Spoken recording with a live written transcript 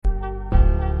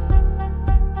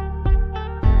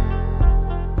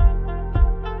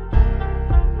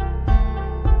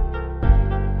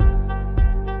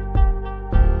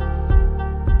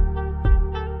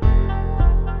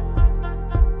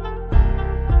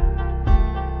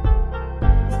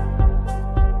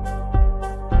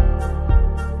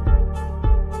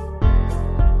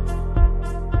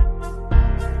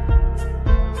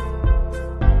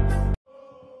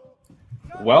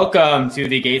Welcome to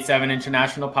the Gate 7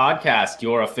 International Podcast,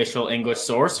 your official English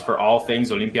source for all things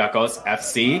Olympiacos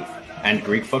FC and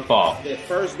Greek football. The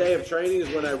first day of training is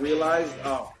when I realized,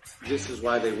 this is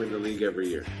why they win the league every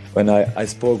year. When I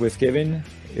spoke with Kevin,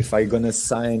 if I gonna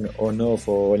sign or no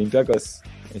for Olympiacos,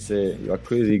 he said, "You are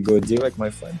crazy, go direct, my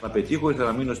friend." Να πετύχω,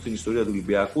 ήθελα να μείνω στην ιστορία του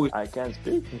Ολυμπιακού. I can't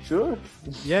speak, sure.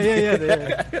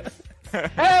 Yeah.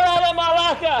 Έλα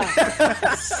μαλάκα!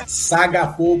 Σ'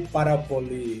 αγαπώ πάρα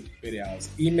πολύ, Πειραιάς.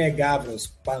 Είμαι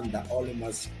Γάβρος πάντα, όλοι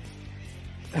μαζί.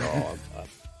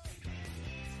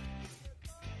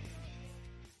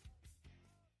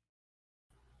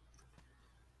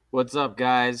 What's up,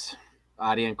 guys?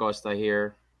 Adi and Costa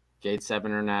here. Gate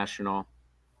 7 International.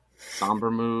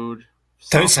 Somber mood.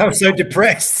 Don't sound so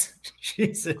depressed.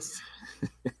 Jesus.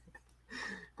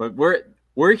 But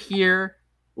we're here.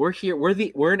 We're here.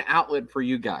 We're an outlet for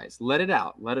you guys. Let it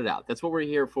out. That's what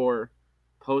we're here for.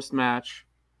 Post-match.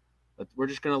 We're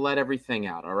just gonna let everything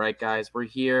out. All right, guys. We're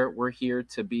here. We're here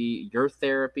to be your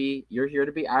therapy. You're here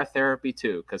to be our therapy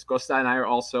too. Because Costa and I are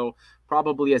also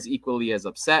probably as equally as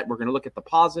upset. We're gonna look at the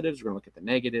positives. We're gonna look at the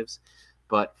negatives.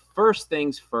 But first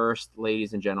things first,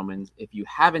 ladies and gentlemen, if you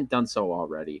haven't done so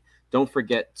already, don't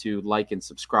forget to like and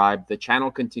subscribe. The channel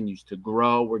continues to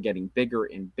grow. We're getting bigger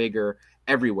and bigger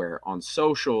everywhere. On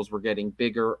socials, we're getting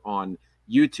bigger on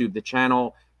YouTube. The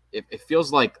channel, it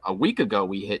feels like a week ago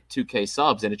we hit 2K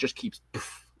subs, and it just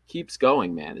keeps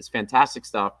going, man. It's fantastic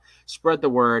stuff. Spread the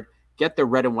word. Get the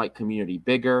red and white community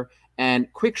bigger.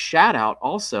 And quick shout out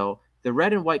also, the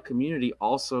red and white community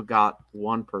also got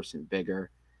one person bigger.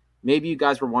 Maybe you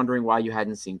guys were wondering why you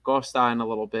hadn't seen Costa in a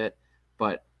little bit,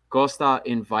 but Costa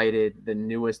invited the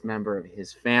newest member of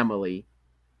his family,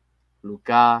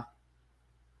 Luca.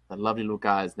 The lovely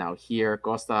Luca is now here.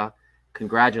 Costa,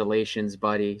 congratulations,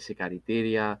 buddy.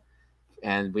 Sikaritiria.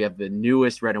 And we have the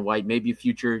newest red and white, maybe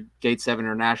future Gate 7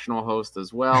 International host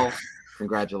as well.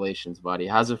 Congratulations, buddy.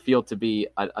 How's it feel to be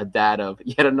a dad of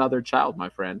yet another child, my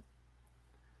friend?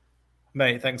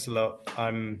 Mate, thanks a lot.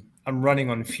 I'm running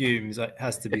on fumes, it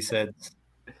has to be said.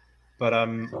 But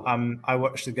I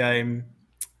watched the game.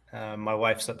 My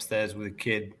wife's upstairs with a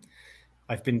kid.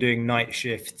 I've been doing night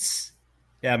shifts.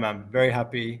 Yeah, man, very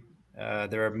happy.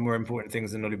 There are more important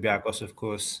things than Olympiacos, of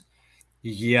course.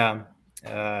 Υγεία,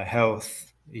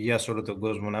 health, υγεία σε όλο τον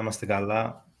κόσμο, να είμαστε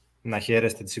καλά, να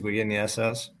χαίρεστε της οικογένειάς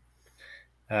σας.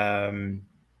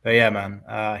 But yeah, man,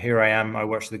 here I am. I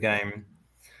watched the game.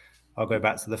 I'll go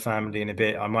back to the family in a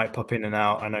bit. I might pop in and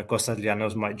out. I know Kostas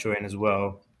Lianos might join as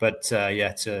well. But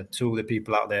yeah, to all the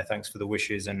people out there, thanks for the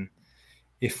wishes. And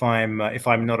if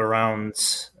I'm not around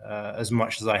as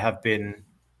much as I have been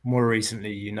more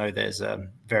recently, you know, there's a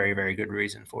very, very good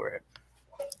reason for it.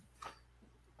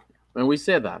 And we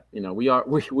say that, you know,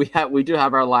 we do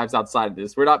have our lives outside of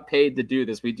this. We're not paid to do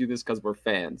this. We do this because we're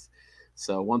fans.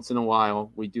 So once in a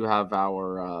while, we do have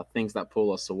our things that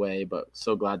pull us away, but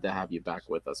so glad to have you back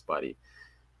with us, buddy.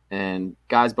 And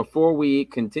guys, before we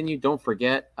continue, don't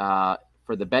forget,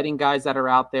 for the betting guys that are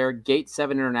out there, Gate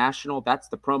 7 International, that's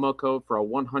the promo code for a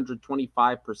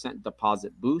 125%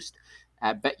 deposit boost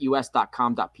at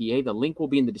betus.com.pa. The link will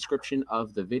be in the description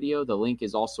of the video. The link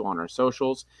is also on our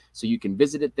socials, so you can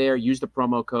visit it there, use the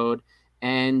promo code.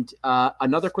 And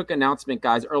another quick announcement,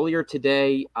 guys. Earlier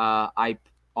today,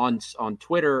 on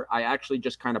Twitter, I actually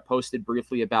just kind of posted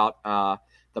briefly about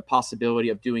the possibility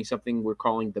of doing something we're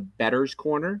calling the Better's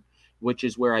Corner, which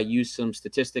is where I use some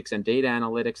statistics and data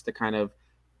analytics to kind of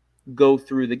go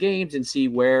through the games and see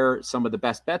where some of the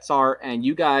best bets are. And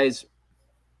you guys,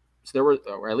 so there were,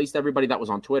 or at least everybody that was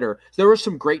on Twitter, so there was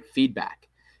some great feedback.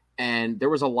 And there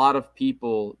was a lot of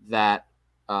people that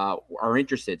are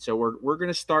interested. So we're going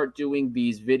to start doing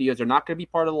these videos. They're not going to be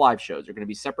part of the live shows. They're going to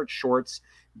be separate shorts,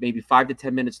 maybe 5 to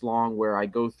 10 minutes long, where I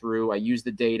go through, I use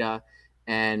the data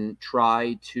and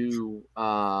try to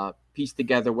piece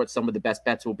together what some of the best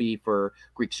bets will be for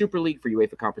Greek Super League, for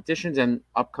UEFA competitions, and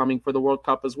upcoming for the World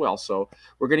Cup as well. So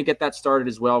we're going to get that started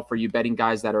as well for you betting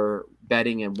guys that are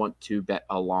betting and want to bet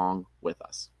along with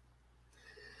us.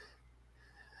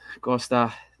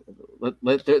 Costa,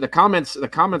 the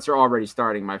comments are already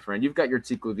starting, my friend. You've got your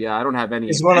Tsikuvia. I don't have any.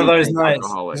 It's one of those nights.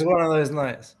 It's one of those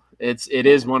nights. It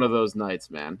is one of those nights,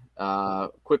 man.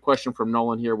 Quick question from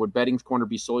Nolan here: would Betting's Corner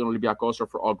be solely on Olympiacos or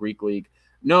for all Greek league?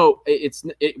 No,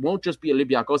 it won't just be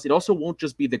Olympiacos. It also won't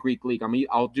just be the Greek league. I mean,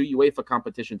 I'll do UEFA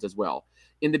competitions as well.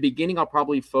 In the beginning, I'll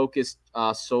probably focus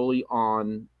solely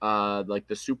on like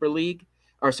the Super League,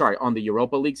 or sorry, on the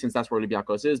Europa League, since that's where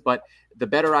Olympiacos is. But the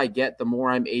better I get, the more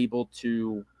I'm able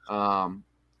to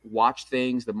watch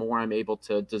things, the more I'm able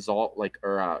to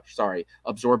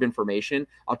absorb information.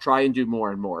 I'll try and do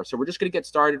more and more. So we're just going to get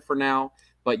started for now.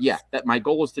 But yeah, that my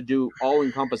goal is to do all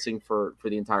encompassing for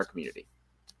the entire community.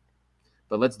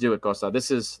 But let's do it, Costa. Let's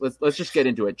just get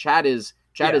into it. Chat is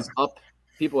up.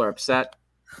 People are upset.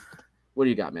 What do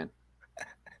you got, man?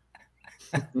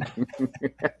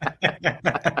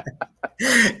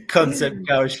 Concept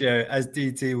Calcio, as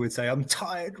DT would say, I'm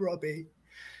tired, Robbie.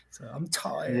 So I'm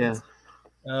tired.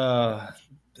 Yeah.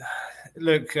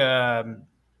 Look,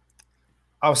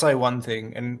 I'll say one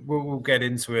thing, and we'll get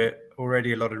into it.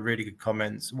 Already a lot of really good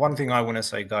comments. One thing I want to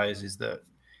say, guys, is that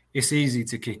it's easy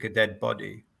to kick a dead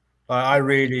body.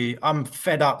 I'm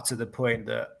fed up to the point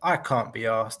that I can't be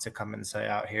asked to come and say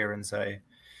out here and say,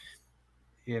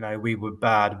 we were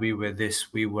bad, we were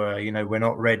this, we were, we're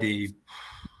not ready.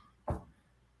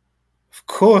 Of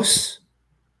course.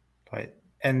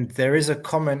 And there is a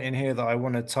comment in here that I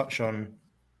want to touch on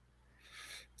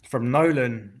from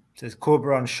Nolan. It says,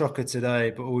 Corberan shocker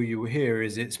today, but all you will hear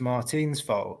is it's Martin's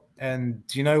fault. And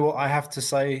do you know what I have to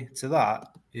say to that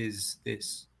is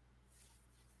this.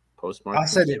 I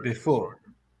said it before.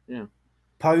 Yeah.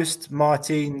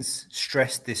 Post-Martin's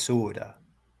stress disorder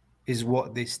is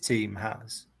what this team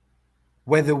has,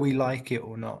 whether we like it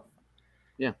or not.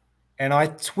 Yeah. And I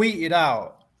tweeted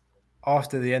out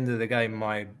after the end of the game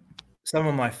some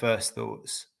of my first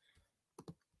thoughts.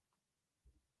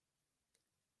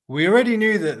 We already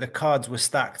knew that the cards were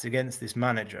stacked against this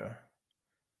manager.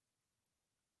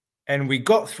 And we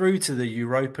got through to the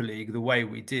Europa League the way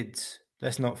we did.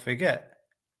 Let's not forget.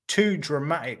 2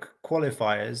 dramatic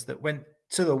qualifiers that went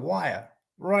to the wire,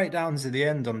 right down to the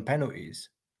end on penalties.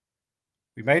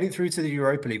 We made it through to the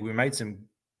Europa League. We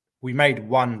made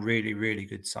one really, really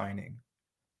good signing.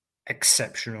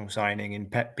 Exceptional signing in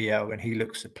Pep Biel, and he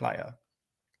looks a player.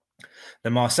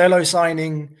 The Marcelo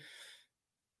signing,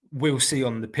 we'll see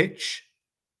on the pitch.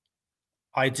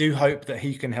 I do hope that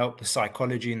he can help the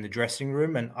psychology in the dressing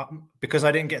room. And because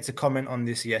I didn't get to comment on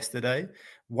this yesterday,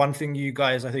 one thing you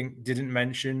guys, I think, didn't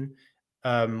mention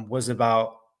was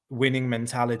about winning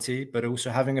mentality, but also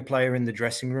having a player in the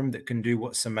dressing room that can do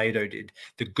what Semedo did,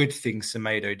 the good things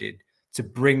Semedo did, to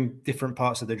bring different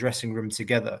parts of the dressing room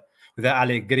together with that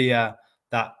alegria,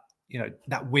 that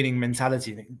winning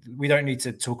mentality. We don't need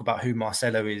to talk about who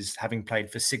Marcelo is, having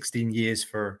played for 16 years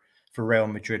for Real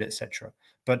Madrid, etc.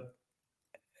 But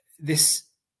the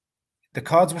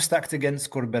cards were stacked against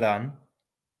Corberan,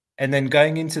 and then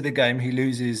going into the game, he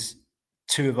loses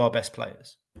 2 of our best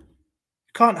players. You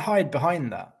can't hide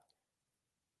behind that.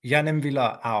 Yanem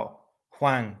Villar out,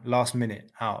 Huang last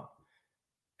minute out,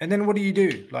 and then what do you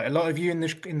do? Like, a lot of you in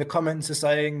the comments are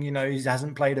saying, he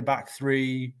hasn't played a back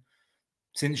 3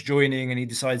 since joining, and he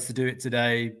decides to do it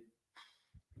today.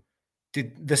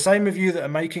 Did the same of you that are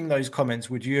making those comments,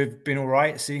 would you have been all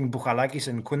right seeing Bouchalakis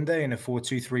and Koundé in a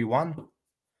 4-2-3-1?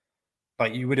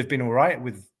 Like, you would have been all right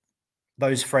with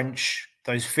those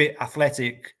fit,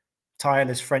 athletic,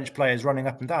 tireless French players running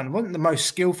up and down. It wasn't the most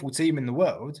skillful team in the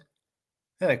world.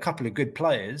 They had a couple of good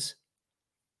players.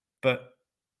 But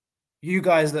you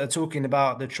guys that are talking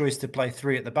about the choice to play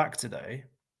 3 at the back today,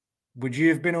 would you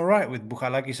have been all right with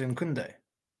Bouchalakis and Koundé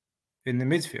in the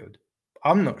midfield?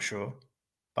 I'm not sure.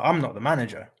 But I'm not the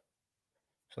manager.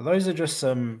 So those are just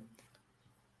some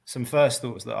first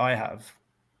thoughts that I have.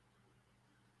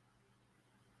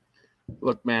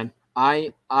 Look, man,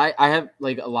 I have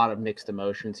like a lot of mixed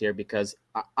emotions here because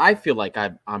I feel like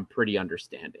I'm pretty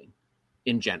understanding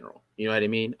in general. You know what I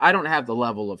mean? I don't have the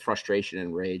level of frustration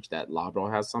and rage that Labro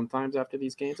has sometimes after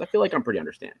these games. I feel like I'm pretty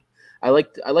understanding. I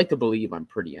like to believe I'm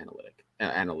pretty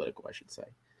analytical, I should say.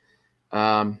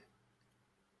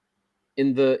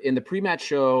 In the pre-match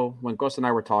show, when Gus and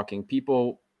I were talking,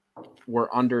 people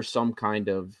were under some kind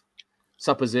of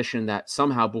supposition that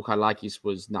somehow Bouchalakis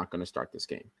was not going to start this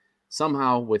game.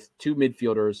 Somehow, with 2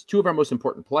 midfielders, 2 of our most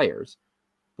important players,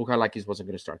 Bouchalakis wasn't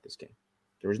going to start this game.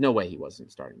 There was no way he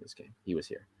wasn't starting this game. He was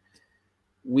here.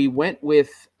 We went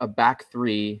with a back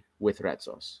 3 with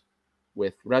Retsos,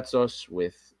 with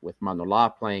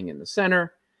Manola playing in the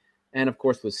center, and of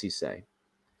course with Cisse.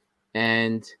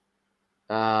 And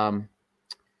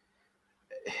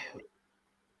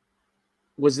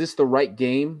was this the right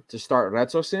game to start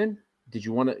Retsos in? Did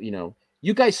you want to,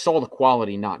 you guys saw the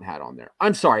quality Nantes had on there.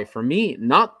 I'm sorry, for me,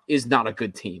 Nantes is not a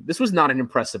good team. This was not an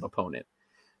impressive opponent.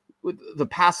 The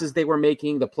passes they were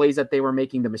making, the plays that they were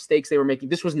making, the mistakes they were making,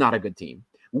 this was not a good team.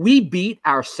 We beat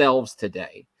ourselves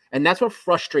today. And that's what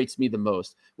frustrates me the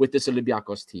most with this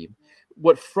Olympiacos team.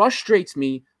 What frustrates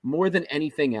me more than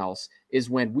anything else is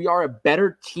when we are a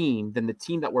better team than the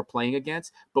team that we're playing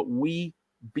against, but we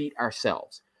beat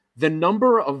ourselves. The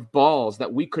number of balls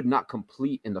that we could not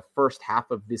complete in the first half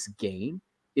of this game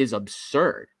is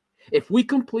absurd. If we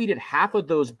completed half of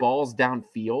those balls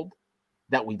downfield,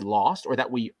 that we lost or that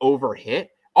we overhit,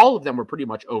 all of them were pretty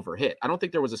much overhit. I don't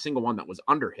think there was a single one that was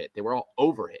underhit. They were all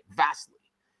overhit vastly.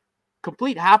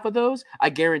 Complete half of those, I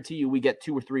guarantee you we get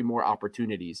 2 or 3 more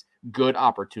opportunities, good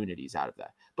opportunities out of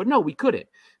that. But no, we couldn't.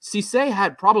 Cisse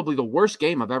had probably the worst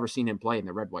game I've ever seen him play in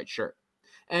the red-white shirt.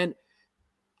 And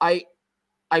I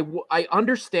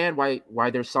understand why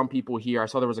there's some people here. I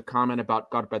saw there was a comment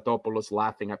about Karpetopoulos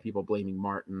laughing at people blaming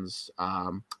Martins.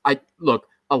 I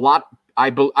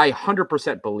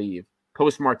 100% believe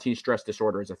post-Martin stress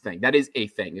disorder is a thing. That is a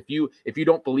thing. If you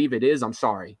don't believe it is, I'm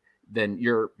sorry, then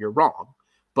you're wrong.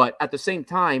 But at the same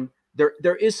time,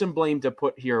 there is some blame to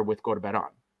put here with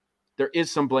Corberán. There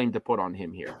is some blame to put on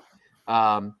him here.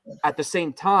 At the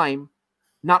same time,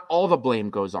 not all the blame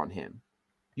goes on him.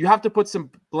 You have to put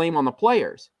some blame on the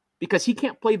players because he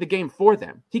can't play the game for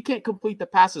them. He can't complete the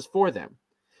passes for them.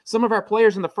 Some of our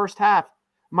players in the first half,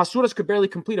 Masouras could barely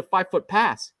complete a 5-foot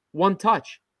pass, one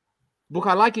touch.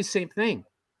 Bukhalakis, same thing.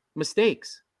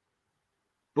 Mistakes.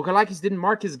 Bukhalakis didn't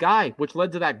mark his guy, which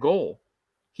led to that goal.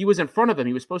 He was in front of him.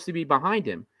 He was supposed to be behind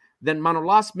him. Then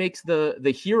Manolas makes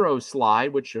the hero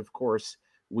slide, which, of course,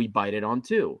 we bited on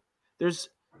too. There's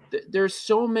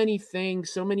so many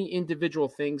things, so many individual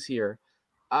things here.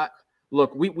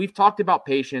 Look, we've talked about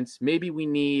patience. Maybe we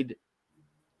need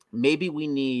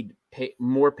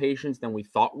more patience than we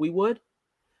thought we would.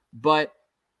 But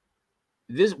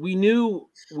we knew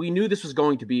this was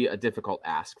going to be a difficult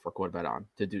ask for Corberán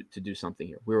to do something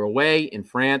here. We were away in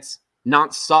France.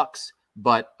 Nantes sucks.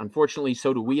 But unfortunately,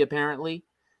 so do we apparently.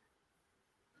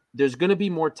 There's going to be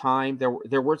more time.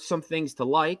 There were some things to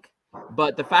like,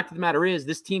 but the fact of the matter is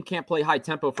this team can't play high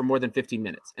tempo for more than 15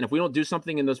 minutes. And if we don't do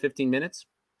something in those 15 minutes,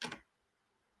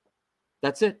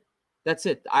 that's it. That's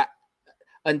it.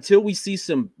 Until we see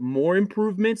some more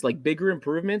improvements, like bigger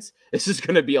improvements, this is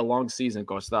going to be a long season,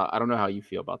 Costa. I don't know how you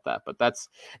feel about that, but that's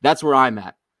where I'm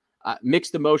at.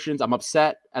 Mixed emotions. I'm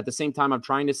upset. At the same time, I'm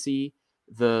trying to see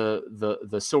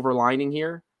the silver lining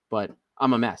here, but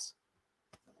I'm a mess.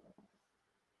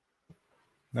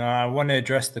 No, I want to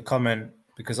address the comment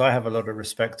because I have a lot of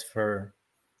respect for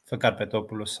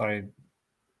Karpetopoulos. I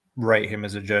rate him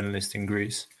as a journalist in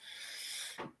Greece.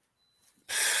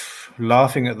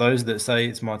 Laughing at those that say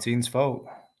it's Martin's fault.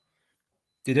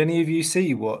 Did any of you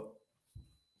see what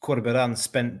Corberán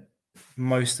spent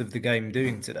most of the game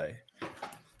doing today?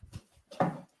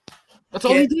 That's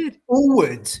all he did.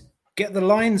 Forward. Get the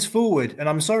lines forward. And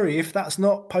I'm sorry if that's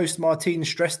not post-Martin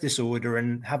stress disorder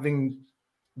and having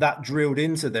that drilled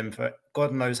into them for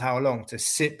God knows how long to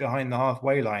sit behind the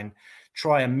halfway line,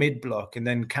 try a mid-block and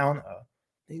then counter. I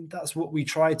mean, that's what we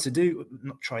tried to do.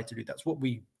 Not tried to do. That's what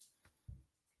we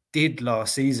did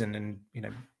last season and,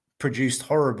 produced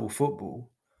horrible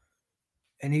football.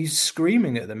 And he's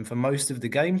screaming at them for most of the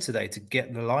game today to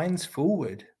get the lines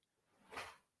forward.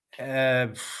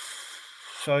 So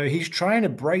he's trying to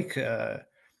break a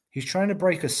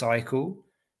cycle.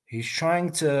 He's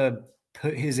trying to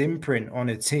put his imprint on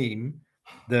a team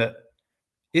that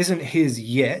isn't his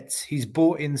yet. He's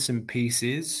brought in some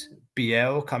pieces.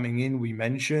 Biel coming in, we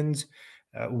mentioned.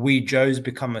 Joe's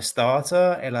become a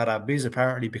starter. El Arabi's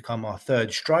apparently become our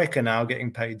third striker now,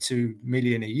 getting paid $2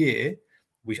 million a year.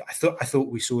 I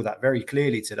thought we saw that very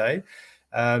clearly today.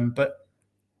 But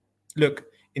look,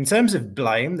 in terms of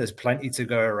blame, there's plenty to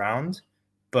go around.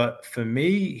 But for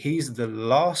me, he's the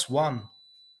last one.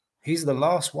 He's the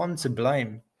last one to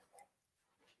blame.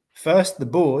 First the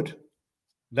board,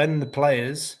 then the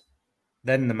players,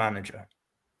 then the manager.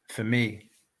 For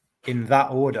me, in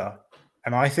that order.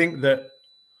 And I think that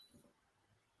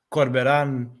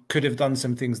Corberán could have done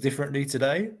some things differently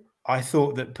today. I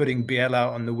thought that putting Biel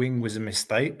out on the wing was a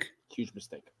mistake. Huge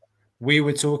mistake. We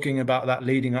were talking about that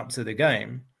leading up to the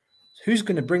game. Who's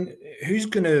going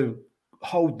to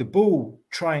hold the ball,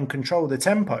 try and control the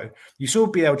tempo? You saw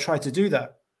Biel try to do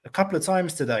that a couple of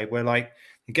times today where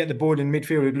you get the ball in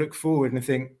midfield, look forward and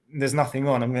think there's nothing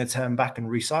on. I'm going to turn back and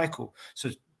recycle. So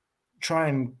try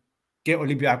and get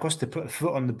Olympiacos to put a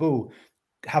foot on the ball,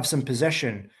 have some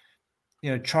possession,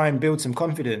 try and build some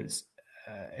confidence.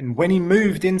 And when he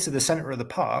moved into the center of the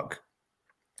park,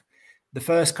 the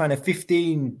first kind of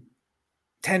 15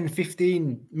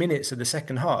 minutes of the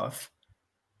second half,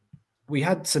 we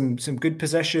had some good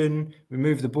possession. We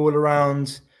moved the ball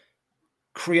around,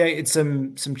 created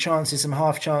some chances, some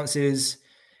half chances.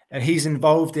 And he's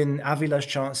involved in Avila's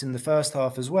chance in the first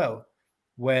half as well,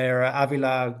 where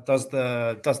Avila does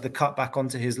the cut back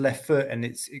onto his left foot and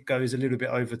it goes a little bit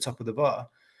over top of the bar.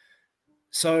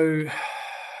 So,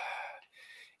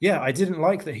 yeah, I didn't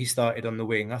like that he started on the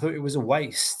wing. I thought it was a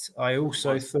waste. I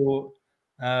also thought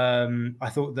I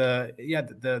thought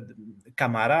the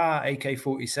Camara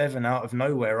AK-47 out of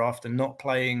nowhere after not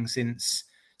playing since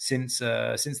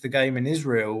the game in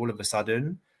Israel all of a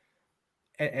sudden,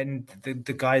 and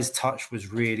the guy's touch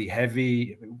was really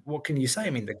heavy. What can you say? I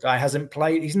mean, the guy hasn't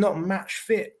played. He's not match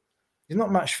fit. He's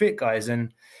not match fit, guys.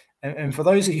 And for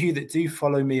those of you that do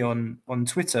follow me on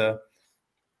Twitter,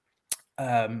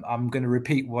 I'm going to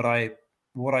repeat what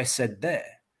I said there.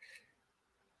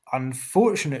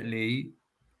 Unfortunately,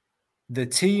 the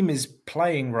team is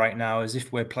playing right now as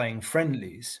if we're playing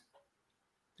friendlies.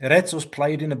 Retos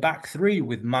played in a back three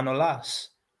with Manolas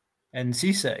and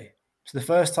Cisse. It's the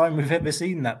first time we've ever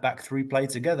seen that back three play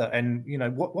together. And,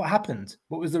 what happened?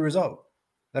 What was the result?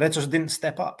 Retos didn't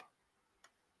step up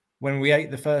when we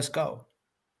ate the first goal.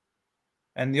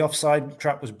 And the offside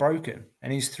trap was broken.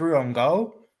 And he's through on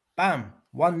goal. Bam,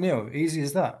 1-0. Easy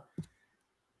as that.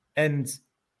 And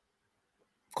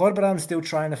Corberan's still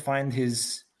trying to find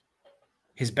his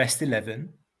best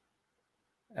 11.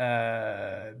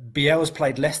 Biel's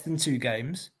played less than 2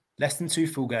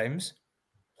 full games.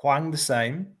 Huang the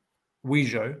same.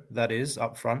 Guijo, that is,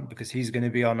 up front, because he's going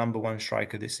to be our number 1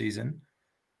 striker this season.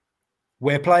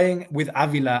 We're playing with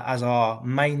Avila as our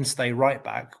mainstay right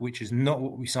back, which is not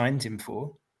what we signed him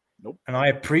for. Nope. And I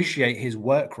appreciate his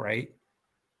work rate,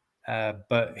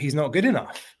 but he's not good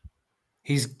enough.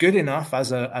 He's good enough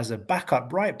as a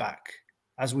backup right back,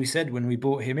 as we said when we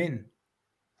brought him in.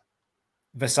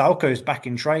 Vesalco's back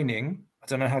in training. I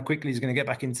don't know how quickly he's going to get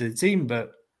back into the team,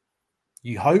 but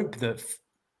you hope that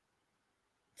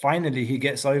finally he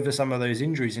gets over some of those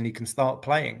injuries and he can start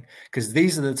playing, because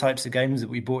these are the types of games that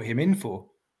we brought him in for.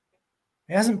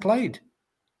 He hasn't played.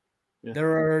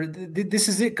 Yeah. This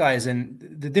is it, guys. And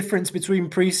the difference between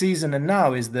preseason and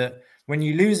now is that when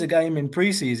you lose a game in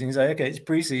preseason, you say, okay, it's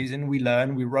preseason, we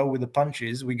learn, we roll with the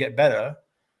punches, we get better.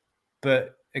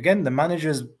 But again, the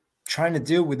manager's trying to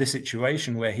deal with the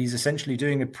situation where he's essentially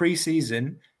doing a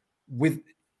preseason with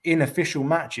unofficial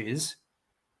matches.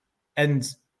 And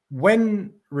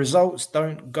when results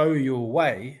don't go your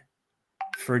way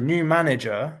for a new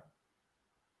manager,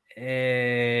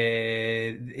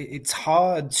 it's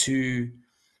hard to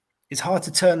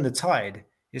turn the tide.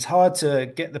 It's hard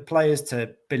to get the players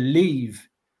to believe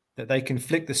that they can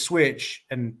flick the switch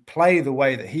and play the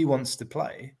way that he wants to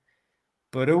play.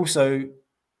 But also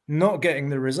not getting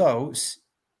the results,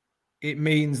 it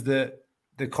means that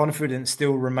the confidence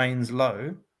still remains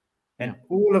low. And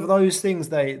all of those things,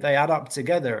 they add up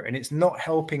together, and it's not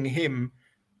helping him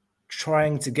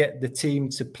trying to get the team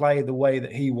to play the way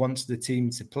that he wants the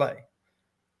team to play.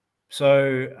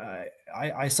 So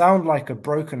I sound like a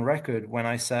broken record when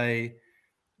I say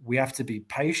we have to be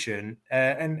patient.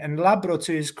 And Labro,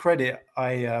 to his credit,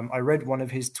 I read one of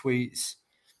his tweets.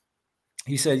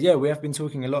 He said, yeah, we have been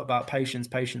talking a lot about patience,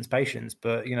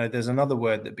 but, there's another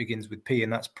word that begins with P,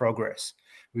 and that's progress.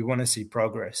 We want to see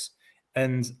progress.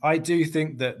 And I do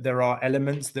think that there are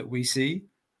elements that we see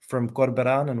from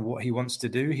Corberan and what he wants to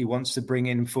do. He wants to bring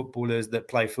in footballers that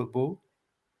play football,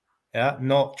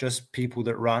 not just people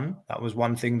that run. That was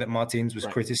one thing that Martins was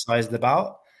criticized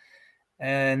about.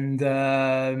 And,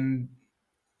 the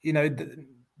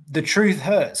truth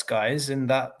hurts, guys, and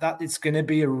that it's going to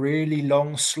be a really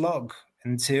long slog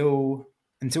until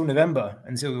November,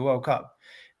 until the World Cup.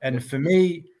 And for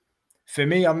me,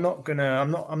 I'm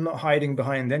not hiding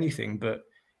behind anything, but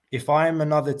if I'm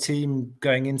another team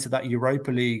going into that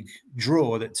Europa League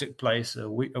draw that took place a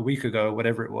week ago, or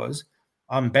whatever it was,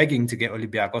 I'm begging to get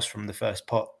Olympiacos from the first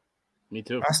pot. Me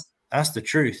too. That's the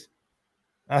truth.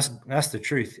 That's the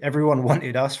truth. Everyone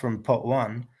wanted us from pot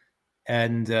 1,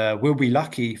 and we'll be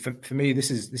lucky. For me, this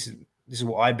is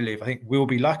what I believe. I think we'll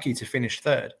be lucky to finish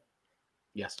 3rd.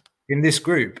 Yes. In this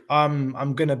group, I'm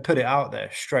going to put it out there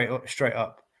straight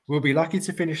up. We'll be lucky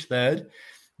to finish 3rd.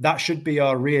 That should be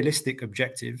our realistic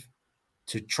objective,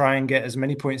 to try and get as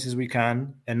many points as we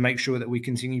can and make sure that we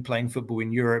continue playing football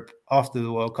in Europe after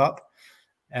the World Cup.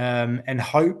 And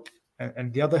hope,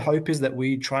 and the other hope is that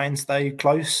we try and stay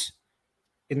close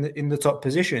in the top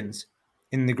positions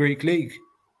in the Greek league,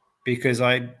 because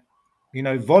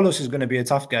Volos is going to be a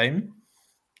tough game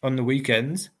on the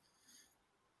weekends.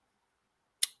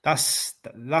 That's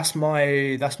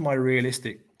my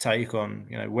realistic take on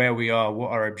where we are,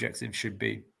 what our objectives should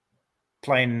be,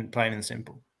 plain and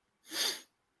simple.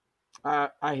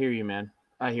 I hear you, man.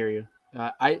 I hear you.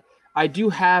 I do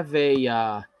have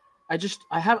I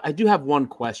do have one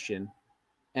question,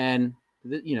 and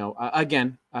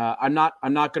again, I'm not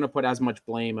going to put as much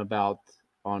blame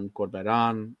on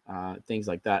Corberan, things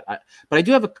like that. But I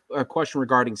do have a question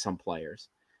regarding some players.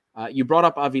 You brought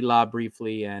up Avila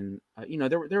briefly, and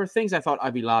there were things I thought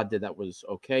Avila did that was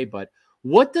okay, but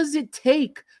What does it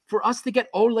take for us to get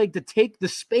Oleg to take the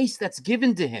space that's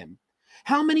given to him?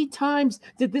 How many times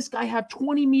did this guy have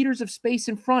 20 meters of space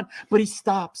in front, but he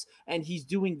stops and he's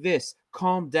doing this?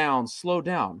 Calm down, slow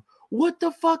down. What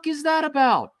the fuck is that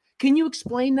about? Can you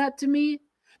explain that to me?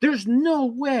 There's no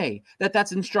way that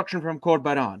that's instruction from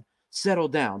Corbaran. Settle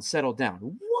down, settle down.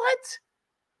 What?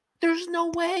 There's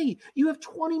no way. You have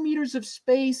 20 meters of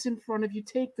space in front of you.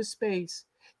 Take the space.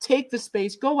 Take the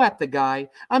space. Go at the guy.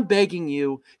 I'm begging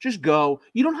you. Just go.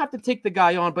 You don't have to take the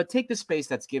guy on, but take the space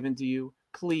that's given to you.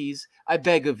 Please. I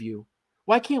beg of you.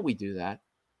 Why can't we do that?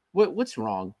 What's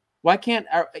wrong? Why can't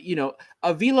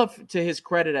Avila, to his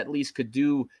credit, at least could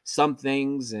do some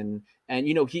things, and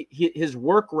his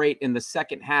work rate in the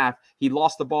second half, he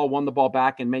lost the ball, won the ball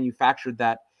back, and manufactured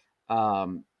that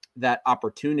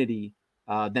opportunity.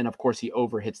 Then of course he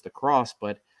overhits the cross,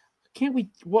 but can't we?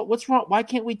 What's wrong? Why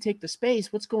can't we take the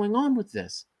space? What's going on with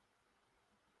this?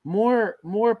 More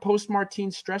post Martin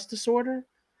stress disorder.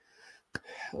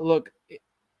 Look,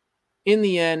 in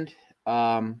the end,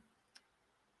 I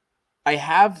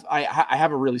have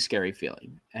a really scary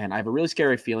feeling, and I have a really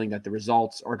scary feeling that the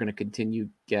results are going to continue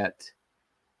they're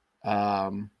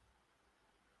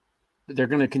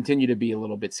going to continue to be a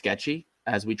little bit sketchy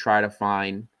as we try to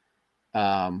find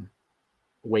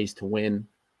ways to win,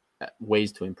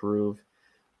 ways to improve.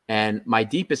 And my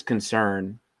deepest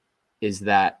concern is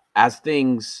that if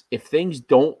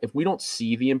we don't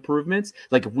see the improvements,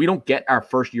 like if we don't get our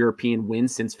first European win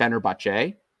since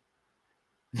Fenerbahce,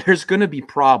 there's going to be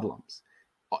problems.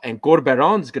 And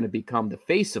Corberan's going to become the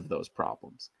face of those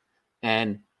problems.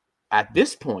 And at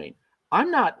this point,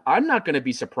 I'm not going to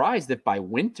be surprised if by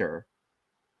winter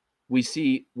we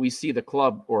see the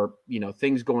club, or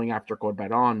things going after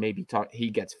Corberan, maybe he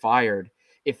gets fired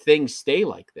if things stay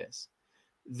like this.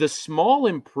 The small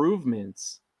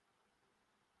improvements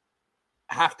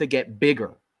have to get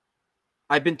bigger.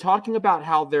 I've been talking about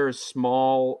how there's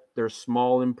small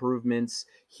improvements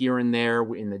here and there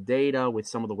in the data with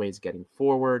some of the ways getting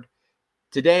forward.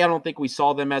 Today, I don't think we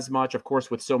saw them as much, of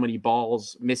course, with so many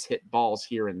mishit balls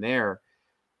here and there.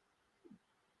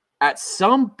 At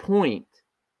some point,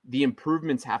 the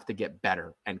improvements have to get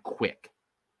better and quick,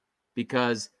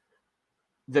 because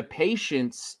the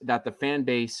patience that the fan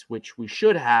base, which we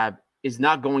should have, is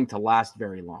not going to last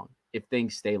very long if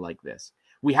things stay like this.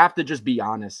 We have to just be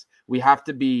honest. We have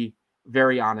to be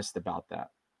very honest about that.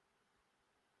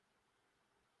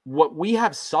 What we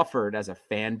have suffered as a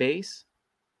fan base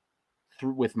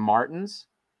with Martins,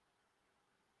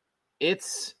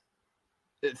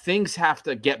 things have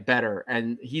to get better,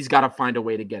 and he's got to find a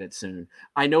way to get it soon.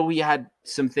 I know we had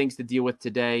some things to deal with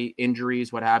today,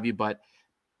 injuries, what have you, but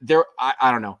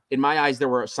I don't know. In my eyes, there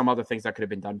were some other things that could have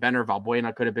been done better.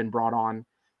 Valbuena could have been brought on.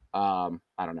 I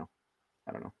don't know.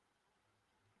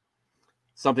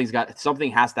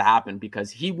 Something has to happen,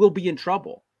 because he will be in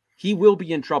trouble. He will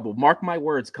be in trouble. Mark my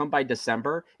words, come by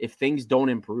December, if things don't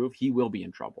improve, he will be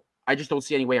in trouble. I just don't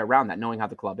see any way around that, knowing how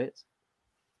the club is.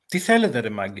 Like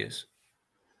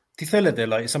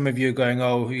some of you are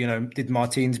going, did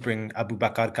Martins bring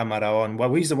Abubakar Kamara on?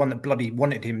 Well, he's the one that bloody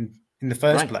wanted him in the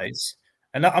first place.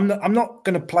 And I'm not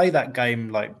going to play that game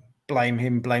like blame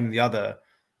him, blame the other.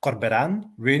 Corberan,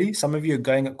 really? Some of you are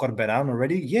going at Corberan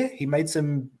already? Yeah, he made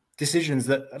some decisions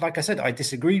that, like I said, I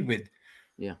disagreed with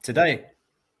today.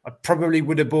 I probably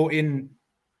would have brought in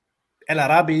El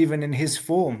Arabi even in his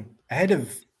form ahead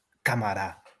of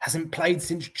Kamara. Hasn't played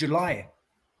since July.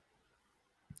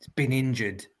 He's been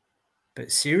injured.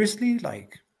 But seriously,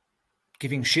 like,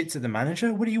 giving shit to the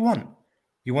manager? What do you want?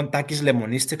 You want Takis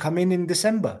Lemonis to come in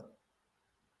December?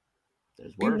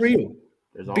 Be real.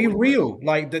 Be real. Worse.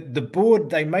 Like the board,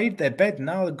 they made their bed.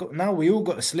 Now we all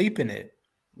got to sleep in it.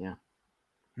 Yeah.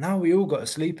 Now we all got to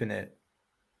sleep in it.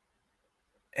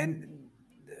 And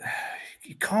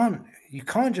you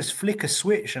can't just flick a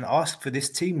switch and ask for this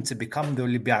team to become the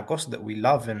Olympiacos that we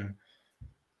love and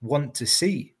want to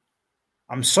see.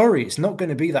 I'm sorry, it's not going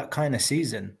to be that kind of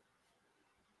season.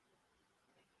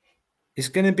 It's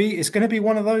going to be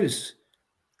one of those,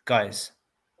 guys.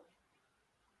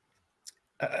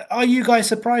 Are you guys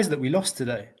surprised that we lost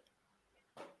today?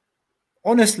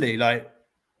 Honestly, like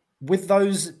with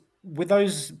those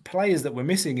players that we're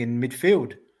missing in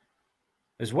midfield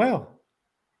as well.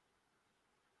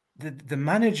 The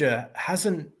manager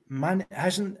hasn't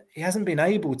been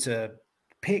able to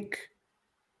pick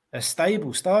a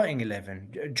stable starting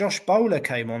 11. Josh Bowler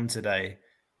came on today.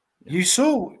 You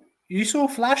saw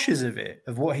flashes of it,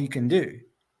 of what he can do,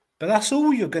 but that's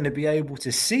all you're going to be able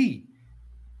to see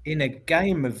in a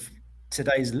game of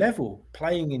today's level,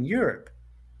 playing in Europe.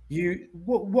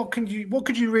 What could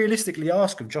you realistically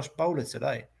ask of Josh Bowler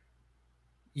today?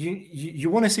 you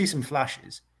want to see some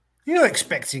flashes. You're not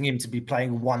expecting him to be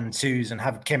playing 1-2s and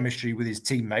have chemistry with his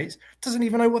teammates. Doesn't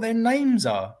even know what their names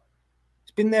are.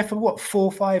 He's been there for what, 4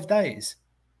 or 5 days.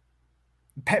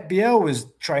 Pep Biel was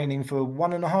training for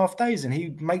 1.5 days and he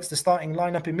makes the starting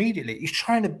lineup immediately. He's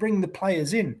trying to bring the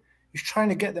players in. He's trying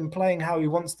to get them playing how he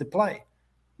wants to play.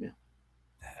 Yeah.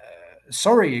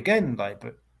 Sorry again,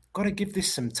 but got to give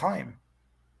this some time.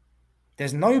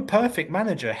 There's no perfect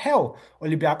manager. Hell,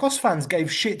 Olympiacos fans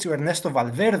gave shit to Ernesto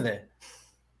Valverde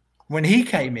when he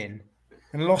came in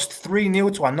and lost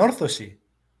 3-0 to Anorthosi.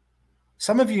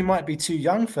 Some of you might be too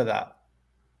young for that.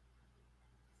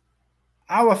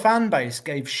 Our fan base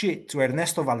gave shit to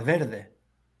Ernesto Valverde.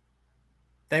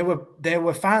 There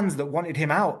were fans that wanted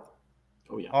him out.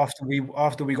 Oh yeah.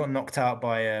 After we got knocked out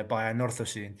by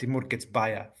Anorthosi. Timur gets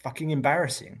Baya. Fucking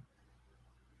embarrassing.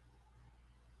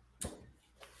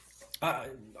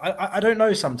 I don't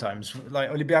know sometimes. Like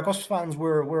Olympiacos fans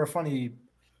we're a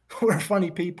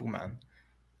funny people, man.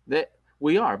 That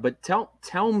we are, but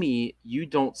tell me you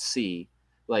don't see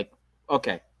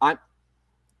okay, I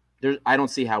don't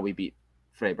see how we beat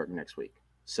Freiburg next week.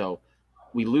 So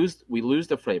we lose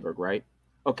to Freiburg, right?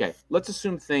 Okay, let's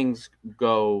assume things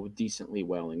go decently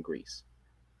well in Greece.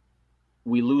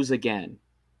 We lose again,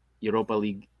 Europa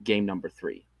League game number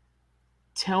 3.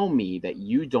 Tell me that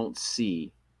you don't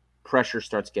see pressure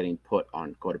starts getting put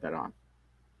on Corberan.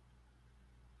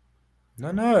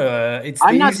 No.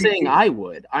 I'm not saying I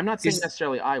would. I'm not saying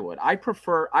necessarily I would. I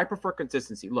prefer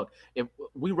consistency. Look, if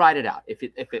we ride it out, if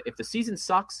the season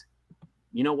sucks,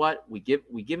 you know what? We give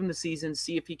him the season,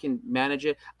 see if he can manage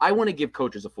it. I want to give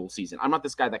coaches a full season. I'm not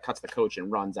this guy that cuts the coach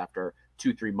and runs after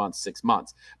 2-3 months, 6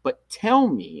 months. But tell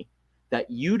me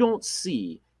that you don't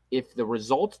see, if the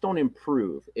results don't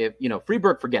improve, if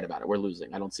Freiburg, forget about it. We're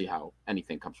losing. I don't see how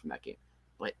anything comes from that game.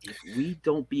 But if we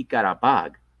don't beat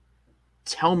Karabag,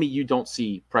 tell me you don't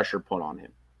see pressure put on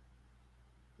him.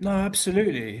 No,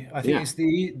 absolutely. I think it's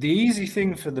the easy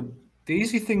thing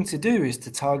to do is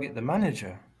to target the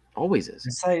manager. Always is.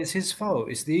 And say it's his fault.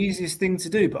 It's the easiest thing to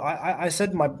do. But I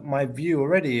said my view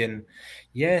already, and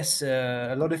yes,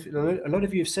 a lot of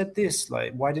you have said this.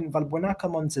 Like, why didn't Valbuena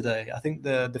come on today? I think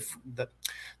the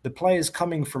players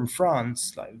coming from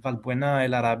France, like Valbuena,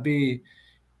 El Arabi,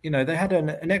 they had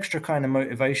an extra kind of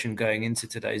motivation going into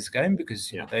today's game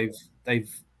because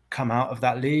they've come out of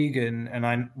that league,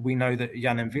 and we know that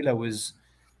Jan Villa was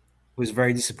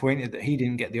very disappointed that he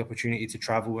didn't get the opportunity to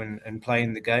travel and play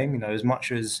in the game. As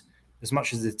much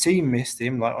as the team missed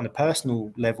him, like on a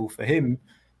personal level for him,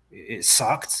 it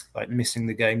sucked, like missing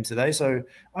the game today. So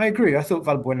I agree. I thought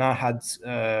Valbuena had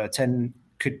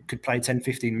could play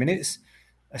 10-15 minutes,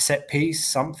 a set piece,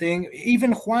 something.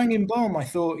 Even Juan Imbaum, I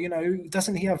thought,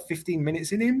 doesn't he have 15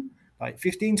 minutes in him? Like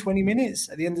 15-20 minutes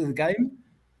at the end of the game?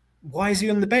 Why is he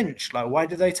on the bench? Like, why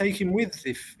do they take him with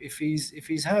if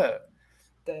he's hurt?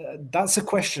 That's a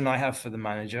question I have for the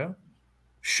manager.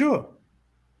 Sure.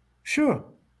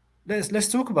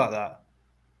 Let's talk about that.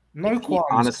 No qualms.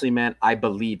 Honestly, man, I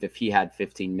believe if he had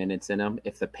 15 minutes in him,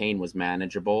 if the pain was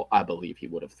manageable, I believe he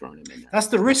would have thrown him in there. That's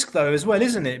the risk, though, as well,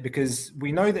 isn't it? Because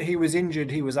we know that he was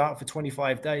injured. He was out for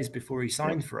 25 days before he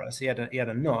signed for us. He had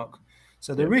a knock.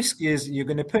 So the risk is you're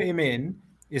going to put him in.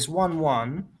 It's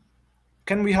 1-1.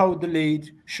 Can we hold the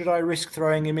lead? Should I risk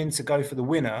throwing him in to go for the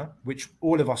winner, which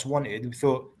all of us wanted? We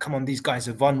thought, come on, these guys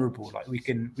are vulnerable. Like we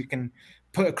can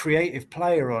put a creative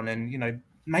player on and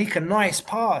make a nice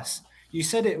pass. You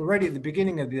said it already at the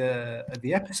beginning of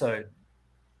the episode.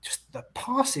 Just the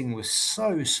passing was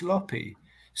so sloppy,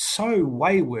 so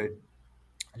wayward,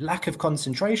 lack of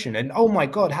concentration. And oh my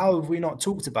God, how have we not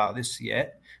talked about this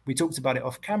yet? We talked about it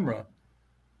off camera.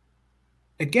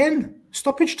 Again,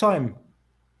 stoppage time.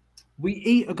 We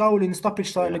eat a goal in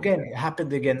stoppage time again. It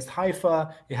happened against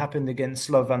Haifa. It happened against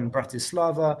Slovan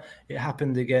Bratislava. It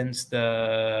happened against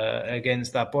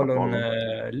Apollon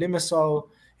Limassol.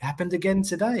 It happened again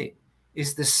today.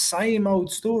 It's the same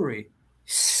old story.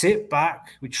 Sit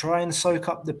back. We try and soak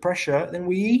up the pressure, then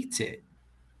we eat it.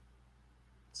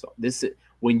 So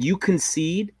when you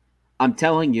concede, I'm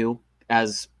telling you,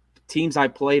 as teams I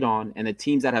played on and the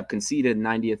teams that have conceded in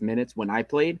 90th minutes when I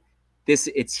played,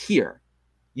 it's here.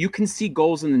 You can see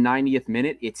goals in the 90th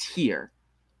minute. It's here.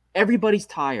 Everybody's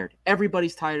tired.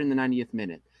 Everybody's tired in the 90th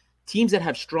minute. Teams that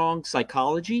have strong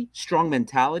psychology, strong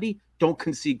mentality, don't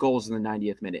concede goals in the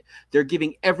 90th minute. They're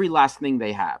giving every last thing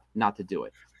they have not to do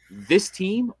it. This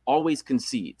team always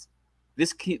concedes.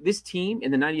 This team in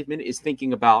the 90th minute is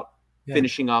thinking about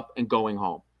finishing up and going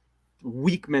home.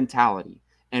 Weak mentality.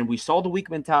 And we saw the weak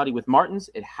mentality with Martins.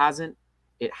 It hasn't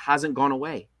gone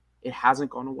away. It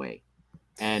hasn't gone away.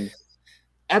 And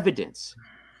evidence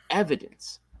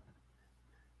evidence.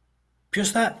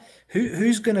 Just that,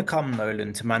 who's going to come,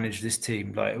 Nolan, to manage this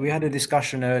team? Like, we had a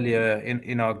discussion earlier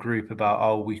in our group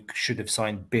about, we should have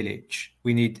signed Bilic.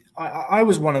 I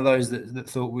was one of those that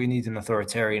thought we need an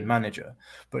authoritarian manager.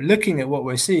 But looking at what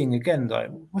we're seeing again, like,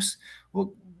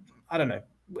 I don't know.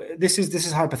 This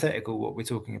is hypothetical what we're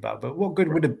talking about, but what good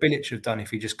would a Bilic have done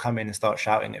if he just come in and start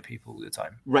shouting at people all the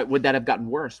time? Right? Would that have gotten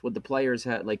worse? Would the players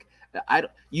have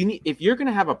if you're going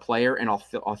to have a player and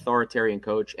authoritarian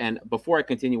coach? And before I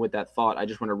continue with that thought, I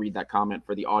just want to read that comment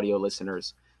for the audio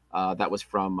listeners. That was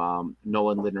from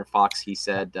Nolan Lindner Fox. He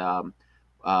said, "Will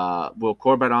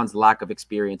Corberan's lack of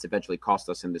experience eventually cost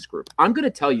us in this group?" I'm going to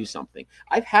tell you something.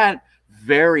 I've had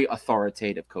very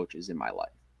authoritative coaches in my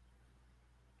life.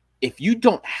 If you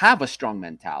don't have a strong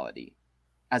mentality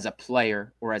as a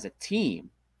player or as a team,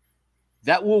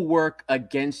 that will work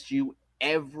against you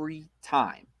every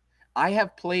time. I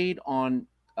have played on,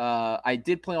 I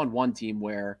did play on one team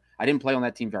where I didn't play on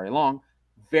that team very long,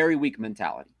 very weak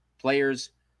mentality. Players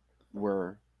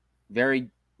were very,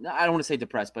 I don't want to say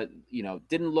depressed, but,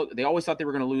 they always thought they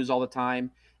were going to lose all the time.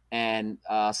 And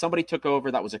somebody took over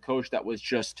that was a coach that was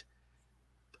just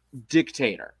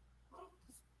dictator.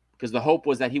 Because the hope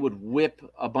was that he would whip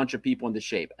a bunch of people into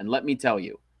shape. And let me tell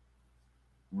you,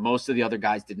 most of the other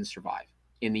guys didn't survive.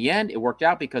 In the end, it worked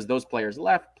out because those players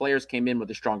left. Players came in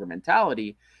with a stronger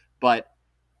mentality. But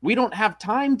we don't have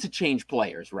time to change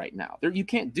players right now. You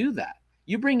can't do that.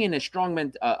 You bring in a strong,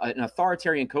 an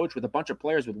authoritarian coach with a bunch of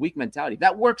players with weak mentality.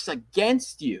 That works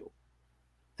against you.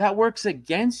 That works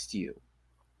against you.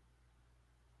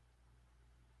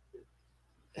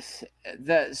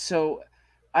 So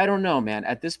I don't know, man.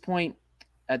 At this point,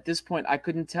 I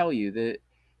couldn't tell you that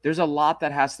there's a lot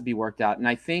that has to be worked out. And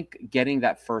I think getting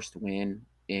that first win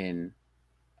in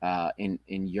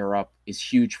Europe is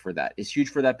huge for that. It's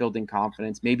huge for that building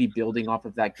confidence, maybe building off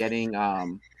of that, getting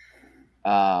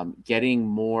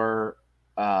more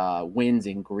wins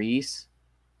in Greece,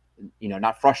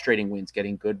 not frustrating wins,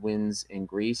 getting good wins in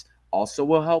Greece also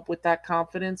will help with that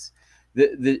confidence.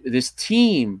 This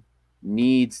team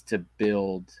needs to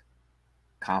build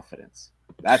confidence.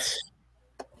 That's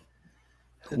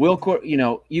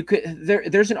you could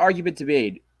there's an argument to be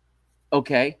made.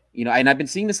 Okay, and I've been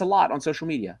seeing this a lot on social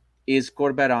media. Is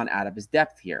Corberan out of his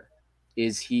depth here?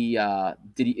 Is he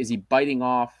is he biting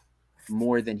off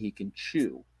more than he can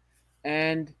chew?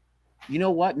 And you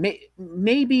know what?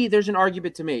 Maybe there's an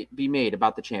argument to be made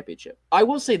about the championship. I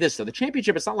will say this though: the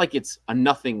championship, it's not like it's a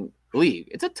nothing league.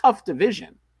 It's a tough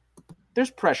division. There's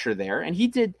pressure there, and he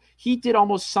did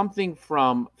almost something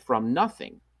from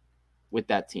nothing with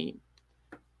that team,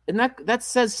 and that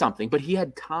says something. But he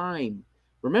had time.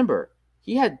 Remember,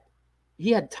 he had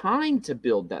time to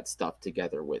build that stuff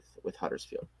together with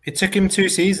Huddersfield. It took him 2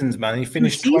 seasons, man. He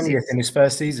finished 20th in his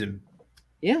first season.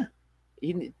 Yeah,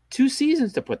 2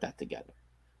 seasons to put that together.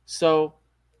 So,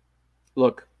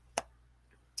 look,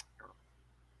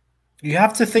 you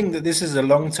have to think that this is a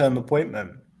long-term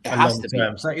appointment. It has to be.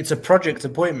 It's a project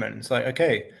appointment. It's like,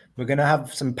 okay, we're going to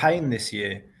have some pain this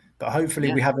year, but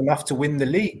hopefully we have enough to win the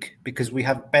league because we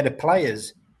have better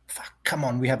players. Come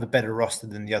on, we have a better roster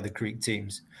than the other Greek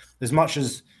teams. As much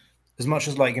as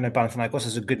Panathinaikos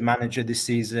is a good manager this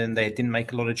season, they didn't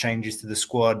make a lot of changes to the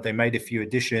squad. They made a few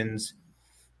additions.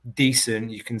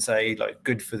 Decent, you can say, like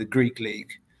good for the Greek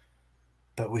league.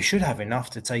 But we should have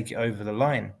enough to take it over the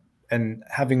line. And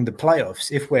having the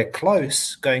playoffs, if we're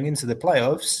close going into the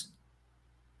playoffs,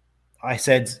 I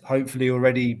said hopefully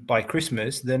already by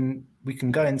Christmas, then we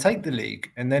can go and take the league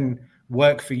and then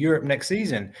work for Europe next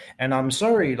season. And I'm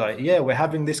sorry, we're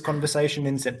having this conversation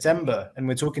in September and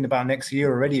we're talking about next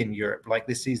year already in Europe, like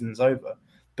this season's over.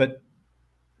 But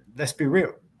let's be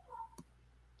real.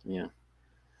 Yeah.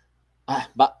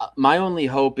 But my only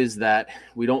hope is that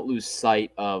we don't lose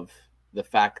sight of the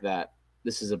fact that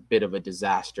this is a bit of a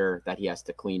disaster that he has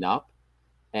to clean up.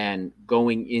 And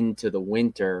going into the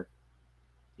winter,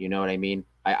 you know what I mean?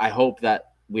 I hope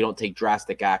that we don't take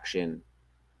drastic action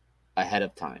ahead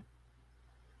of time.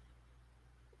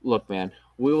 Look, man,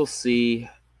 we will see.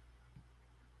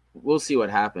 We'll see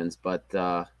what happens, but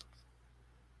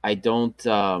I don't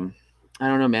know,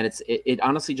 man. It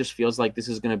honestly just feels like this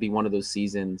is going to be one of those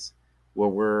seasons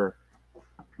where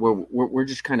we're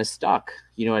just kind of stuck.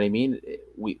 You know what I mean?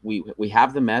 We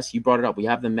have the mess. You brought it up. We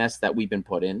have the mess that we've been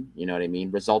put in. You know what I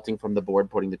mean? Resulting from the board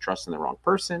putting the trust in the wrong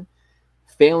person,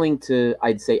 failing to,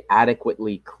 I'd say,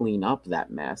 adequately clean up that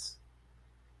mess,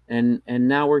 and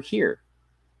now we're here.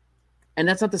 And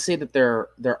that's not to say that there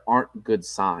aren't good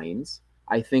signs.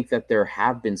 I think that there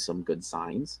have been some good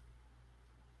signs.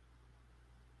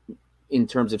 in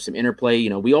terms of some interplay.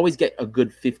 We always get a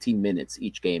good 15 minutes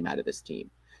each game out of this team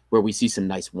where we see some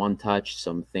nice one touch,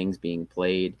 some things being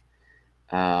played.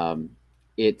 There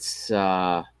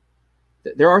are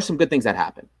some good things that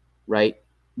happen, right?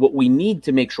 What we need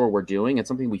to make sure we're doing, and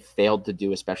something we failed to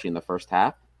do, especially in the first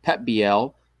half, Pep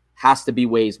Biel has to be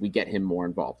ways we get him more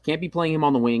involved. Can't be playing him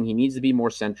on the wing. He needs to be more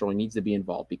central. He needs to be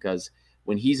involved, because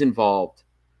when he's involved,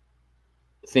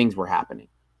 things were happening.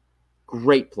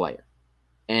 Great player.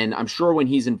 And I'm sure when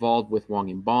he's involved with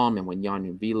Wang Mbom and when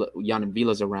Jan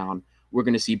Vila's around, we're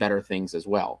going to see better things as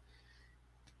well.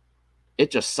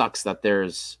 It just sucks that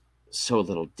there's so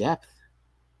little depth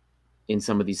in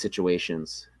some of these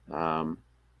situations.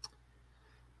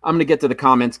 I'm going to get to the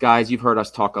comments, guys. You've heard us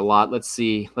talk a lot. Let's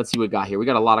see what we got here. We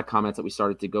got a lot of comments that we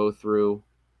started to go through.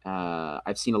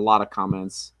 I've seen a lot of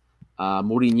comments.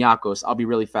 Olympiacos, I'll be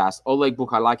really fast. Oleg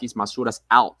Bukhalakis, Masuras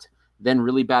out. Then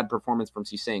really bad performance from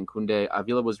Cisse and Koundé.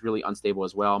 Avila was really unstable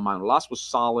as well. Manolas was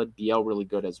solid. Biel really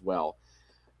good as well.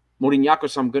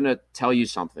 Olympiacos, I'm going to tell you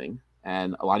something,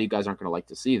 and a lot of you guys aren't going to like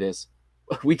to see this.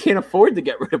 We can't afford to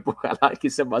get rid of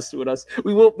Bukhalakis and Masuras.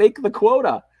 We won't make the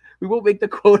quota. We won't make the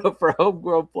quota for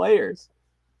homegrown players.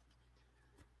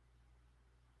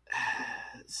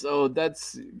 So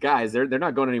that's, guys, they're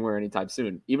not going anywhere anytime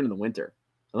soon, even in the winter,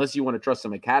 unless you want to trust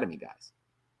some academy guys.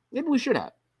 Maybe we should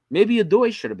have. Maybe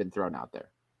Adoy should have been thrown out there.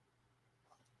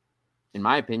 In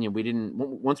my opinion, we didn't.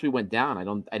 Once we went down, I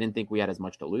didn't think we had as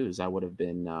much to lose. I would have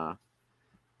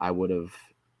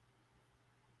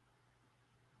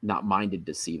not minded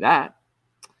to see that.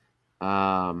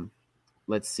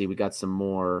 Let's see. We got some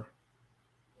more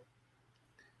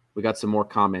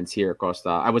comments here, Costa.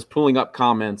 I was pulling up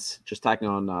comments, just tagging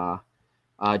on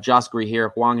Josh Gree here.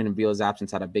 Huang and Vila's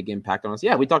absence had a big impact on us.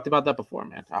 Yeah, we talked about that before,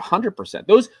 man.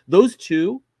 100%. Those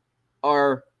two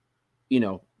are,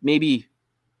 maybe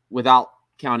without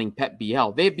counting Pep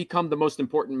Biel, they've become the most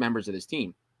important members of this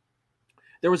team.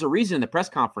 There was a reason in the press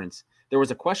conference, there was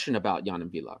a question about Jan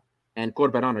Vila, and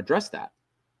Corberan addressed that.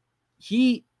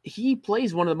 He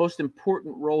plays one of the most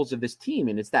important roles of this team,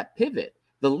 and it's that pivot,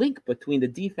 the link between the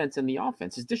defense and the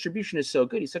offense. His distribution is so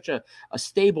good. He's such a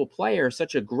stable player,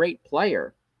 such a great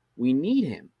player. We need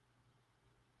him.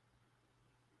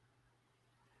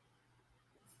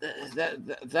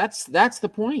 That's the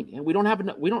point.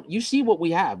 And you see what we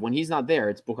have when he's not there.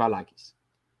 It's Bukhalakis.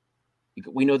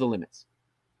 We know the limits.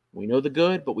 We know the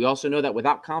good, but we also know that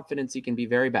without confidence, he can be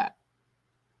very bad.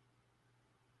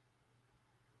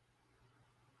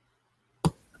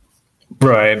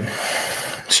 Right.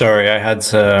 Sorry, I had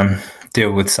to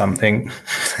deal with something.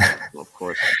 Of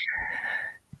course.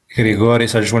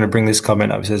 Grigoris, I just want to bring this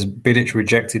comment up. It says, Bilic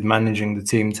rejected managing the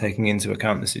team taking into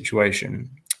account the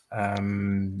situation.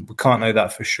 We can't know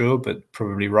that for sure, but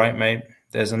probably right, mate.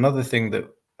 There's another thing that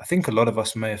I think a lot of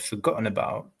us may have forgotten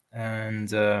about.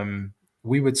 And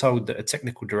we were told that a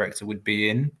technical director would be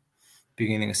in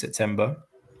beginning of September.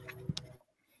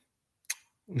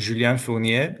 Julien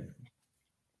Fournier.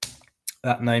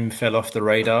 That name fell off the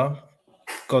radar.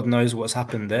 God knows what's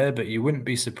happened there, but you wouldn't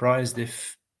be surprised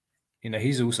if,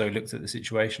 he's also looked at the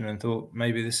situation and thought,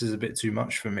 maybe this is a bit too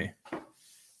much for me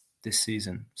this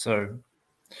season. So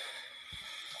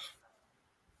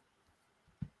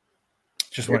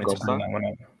just wanted to bring that one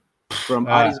up. From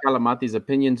Aris Galamati's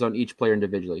opinions on each player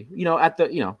individually. We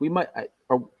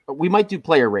might do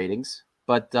player ratings,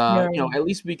 but at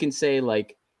least we can say,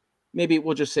 like, maybe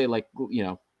we'll just say, like,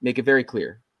 make it very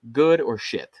clear. Good or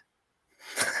shit?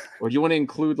 Or do you want to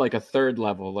include like a third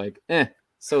level, like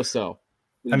so?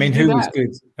 Who was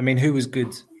good? Who was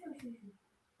good?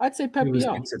 I'd say Pep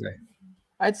Biel. Today?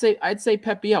 I'd say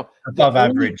Pep Biel. Above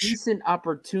average. Decent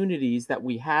opportunities that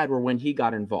we had were when he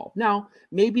got involved. Now,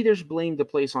 maybe there's blame to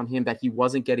place on him that he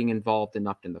wasn't getting involved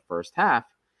enough in the first half,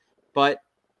 but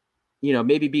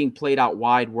maybe being played out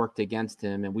wide worked against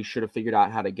him, and we should have figured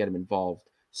out how to get him involved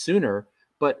sooner.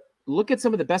 But look at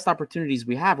some of the best opportunities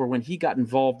we have where when he got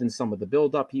involved in some of the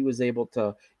buildup, he was able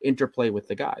to interplay with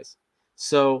the guys.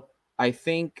 So I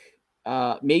think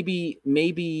maybe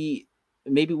we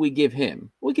give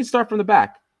him. We can start from the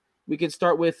back. We can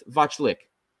start with Vachlik.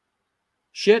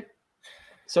 Shit,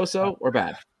 so or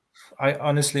bad. I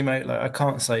honestly, mate, I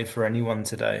can't say for anyone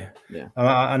today. Yeah,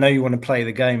 I know you want to play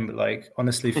the game, but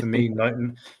honestly, for me,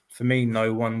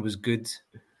 no one was good.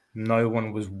 No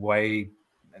one was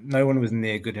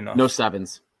near good enough. No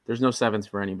sevens. There's no sevens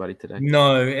for anybody today.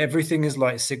 No, everything is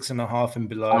like 6.5 and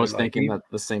below. I was thinking that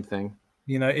the same thing.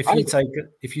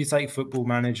 If you take Football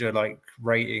Manager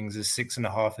ratings as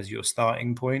 6.5 as your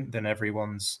starting point, then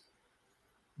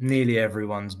nearly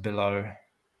everyone's below.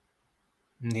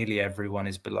 Nearly everyone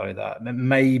is below that.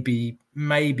 Maybe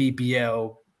BL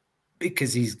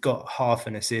because he's got half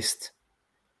an assist.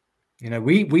 You know,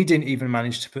 we didn't even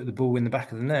manage to put the ball in the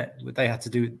back of the net. They had to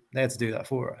do that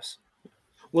for us.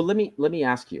 Well, let me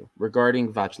ask you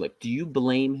regarding Vaclik. Do you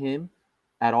blame him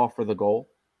at all for the goal?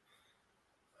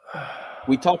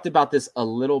 We talked about this a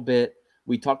little bit.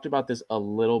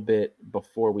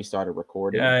 Before we started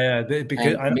recording. Yeah.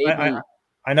 Because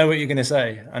I know what you're going to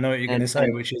say.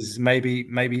 Which is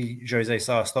maybe Jose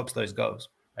Sa stops those goals.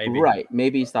 Maybe. Right.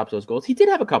 Maybe he stops those goals. He did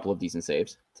have a couple of decent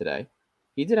saves today.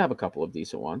 He did have a couple of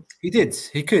decent ones. He did.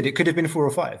 He could. It could have been 4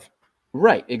 or 5.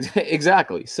 Right.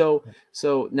 Exactly. So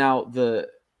now the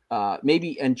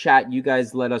maybe in chat, you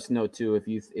guys let us know too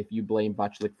if you blame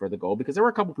Vaclik for the goal, because there were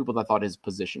a couple of people that thought his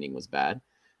positioning was bad.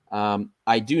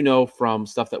 I do know from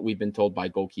stuff that we've been told by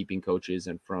goalkeeping coaches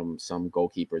and from some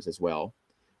goalkeepers as well,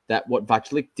 that what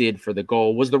Vaclik did for the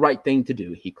goal was the right thing to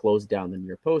do. He closed down the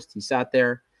near post. He sat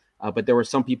there. But there were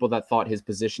some people that thought his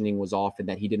positioning was off and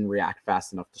that he didn't react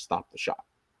fast enough to stop the shot.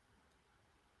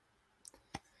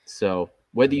 So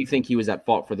whether you think he was at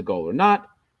fault for the goal or not,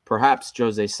 perhaps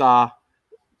Jose Sa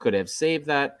could have saved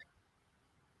that.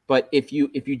 But if you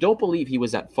don't believe he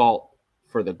was at fault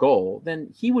for the goal,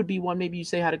 then he would be one maybe you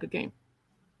say had a good game.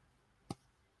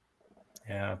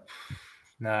 Yeah.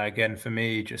 No, again, for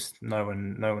me, just no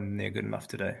one near good enough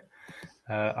today.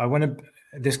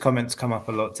 This comment's come up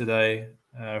a lot today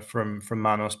from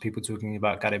Manos, people talking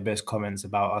about Garib's comments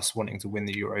about us wanting to win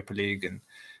the Europa League, and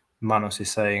Manos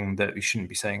is saying that we shouldn't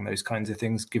be saying those kinds of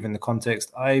things given the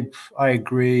context. I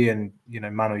agree, and you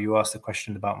know, Mano, you asked the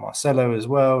question about Marcelo as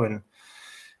well, and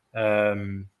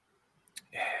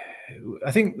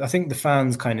I think the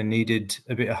fans kind of needed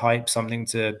a bit of hype, something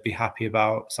to be happy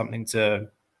about, something to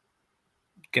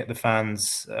get the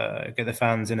fans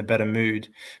in a better mood,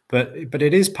 but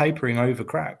it is papering over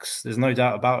cracks. There's no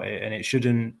doubt about it, and we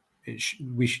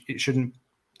shouldn't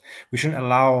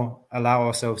allow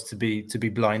ourselves to be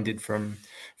blinded from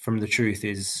the truth.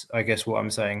 Is I guess what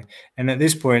I'm saying. And at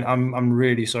this point, I'm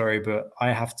really sorry, but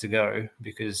I have to go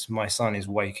because my son is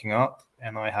waking up,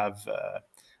 and I have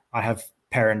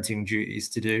parenting duties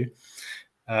to do.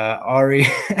 Ari,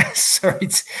 sorry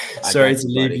to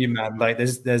leave you, man. Like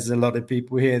there's a lot of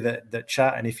people here that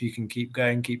chat, and if you can keep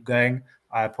going.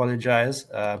 I apologize,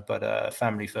 but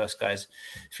family first, guys.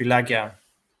 Filagia,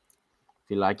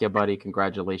 buddy.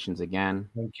 Congratulations again.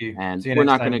 Thank you. And we're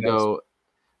not going to go,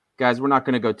 guys. We're not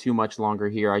going to go too much longer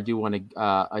here. I do want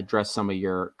to address some of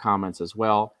your comments as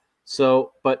well.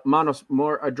 So, but Manos,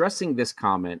 more addressing this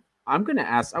comment, I want to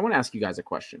ask you guys a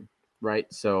question, right?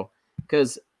 So,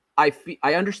 because I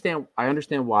understand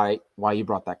why you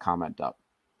brought that comment up,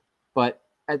 but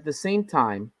at the same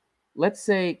time, let's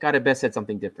say Garibay said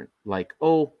something different, like,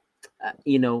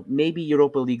 maybe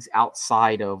Europa League's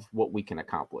outside of what we can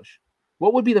accomplish.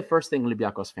 What would be the first thing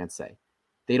Olympiacos fans say?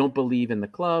 They don't believe in the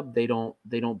club. They don't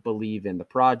believe in the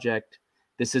project.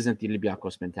 This isn't the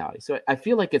Olympiacos mentality. So I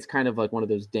feel like it's kind of like one of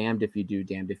those damned if you do,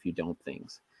 damned if you don't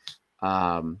things.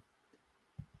 I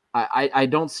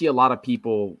don't see a lot of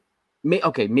people.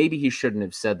 Maybe he shouldn't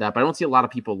have said that, but I don't see a lot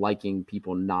of people liking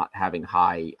people not having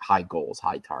high goals,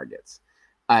 high targets.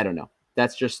 I don't know.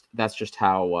 That's just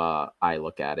how I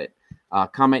look at it.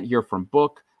 Comment here from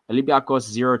Book. Olympiacos,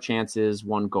 0 chances,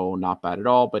 1 goal, not bad at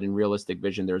all. But in realistic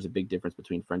vision, there's a big difference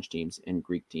between French teams and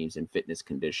Greek teams in fitness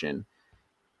condition.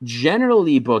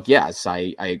 Generally, Book, yes,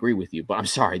 I agree with you. But I'm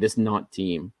sorry, this Nantes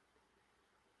team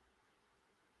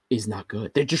is not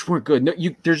good. They just weren't good. No,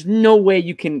 there's no way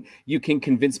you can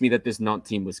convince me that this Nantes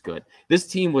team was good. This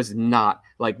team was not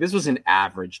this was an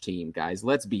average team, guys.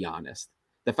 Let's be honest.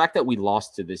 The fact that we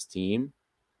lost to this team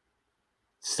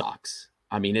sucks.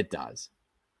 I mean, it does.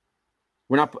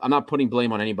 I'm not putting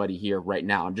blame on anybody here right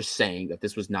now. I'm just saying that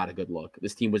this was not a good look.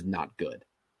 This team was not good.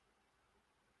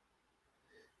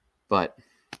 But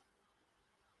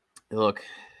look,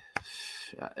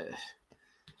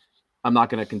 I'm not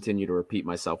going to continue to repeat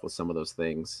myself with some of those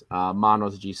things.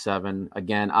 Manos G7.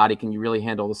 Again, Adi, can you really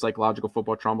handle the psychological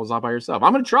football traumas all by yourself?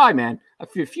 I'm going to try, man. A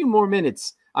few more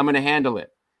minutes, I'm going to handle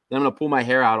it. Then I'm going to pull my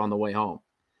hair out on the way home.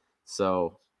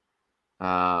 So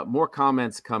more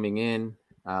comments coming in.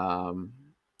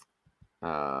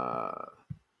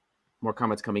 More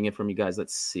comments coming in from you guys.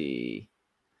 Let's see.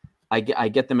 I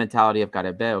get the mentality of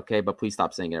Garibay, okay, but please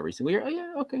stop saying it every single year. Oh,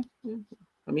 yeah, okay. Yeah.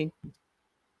 I mean,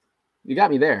 you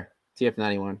got me there.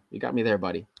 TF91. You got me there,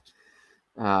 buddy.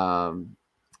 You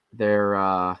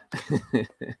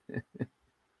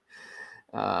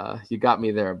got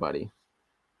me there, buddy.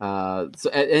 So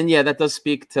and yeah, that does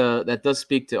speak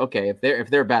to okay, if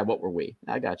they're bad, what were we?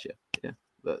 I got you. Yeah.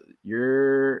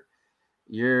 You're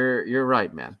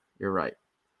right, man. You're right.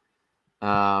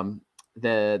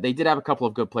 they did have a couple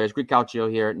of good players. Greek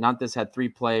Calcio here. Nantes had 3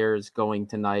 players going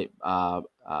tonight.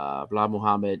 Vlad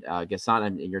Muhammad, Gassan,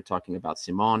 and you're talking about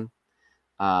Simon.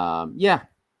 Yeah.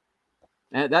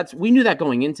 And we knew that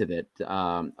going into it.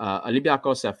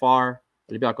 Olympiacos FR,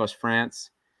 Olympiacos France,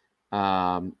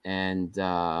 and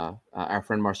our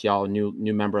friend Martial, a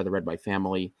new member of the Red White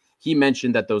family. He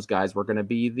mentioned that those guys were going to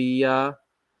be the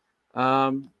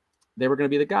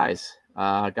guys.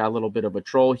 Got a little bit of a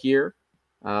troll here.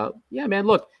 Yeah, man,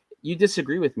 look, you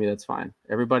disagree with me. That's fine.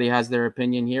 Everybody has their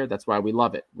opinion here. That's why we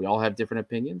love it. We all have different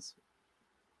opinions.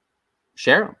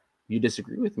 Share them. You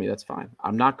disagree with me. That's fine.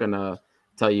 I'm not going to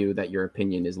tell you that your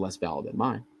opinion is less valid than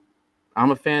mine.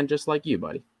 I'm a fan just like you,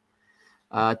 buddy.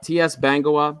 TS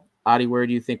Bangoa, Adi, where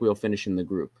do you think we'll finish in the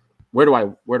group?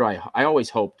 I always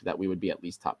hoped that we would be at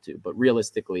least top 2, but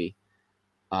realistically,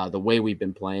 the way we've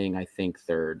been playing, I think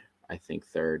third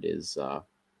is,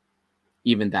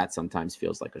 even that sometimes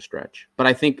feels like a stretch, but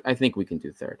I think we can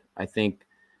do third. I think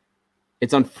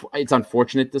it's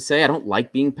unfortunate to say. I don't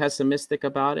like being pessimistic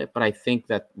about it, but I think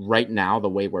that right now, the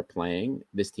way we're playing,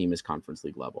 this team is Conference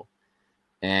League level.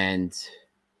 And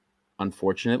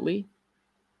unfortunately,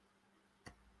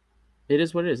 it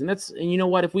is what it is. And you know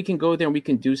what? If we can go there and we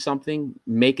can do something,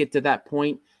 make it to that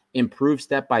point, improve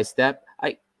step by step,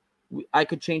 I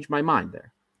could change my mind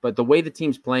there. But the way the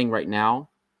team's playing right now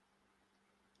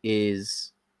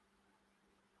is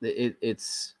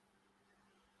it's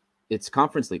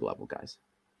Conference League level, guys.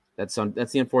 That's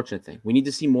the unfortunate thing. We need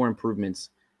to see more improvements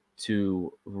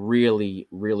to really,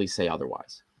 really say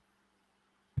otherwise.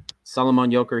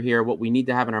 Solomon Yoker here. What we need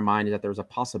to have in our mind is that there's a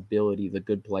possibility the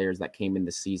good players that came in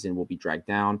this season will be dragged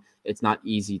down. It's not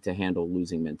easy to handle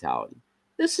losing mentality.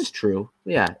 This is true.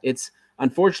 Yeah, it's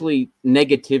unfortunately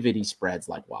negativity spreads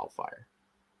like wildfire.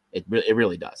 It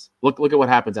really does. Look at what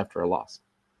happens after a loss,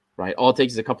 right? All it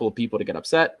takes is a couple of people to get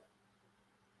upset.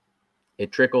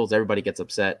 It trickles, everybody gets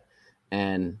upset,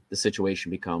 and the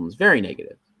situation becomes very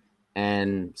negative.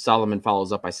 And Solomon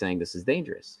follows up by saying this is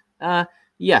dangerous.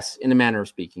 Yes, in a manner of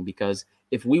speaking, because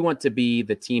if we want to be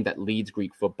the team that leads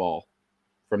Greek football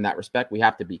from that respect, we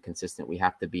have to be consistent. We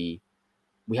have to be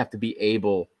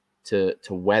able to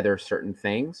weather certain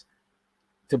things,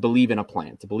 to believe in a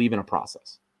plan, to believe in a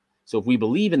process. So if we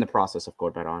believe in the process of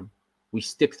Corberan, we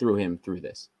stick through him through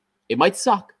this. It might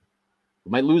suck.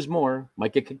 We might lose more,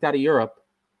 might get kicked out of Europe,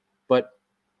 but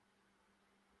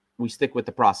we stick with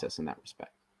the process in that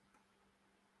respect.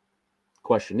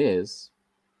 Question is,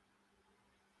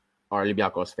 are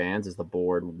Olympiacos fans, is the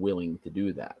board willing to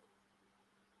do that?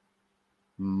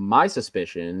 My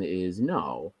suspicion is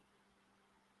no.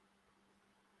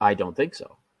 I don't think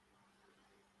so.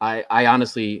 I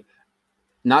honestly,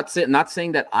 not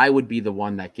saying that I would be the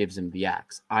one that gives him the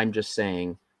axe. I'm just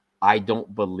saying I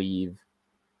don't believe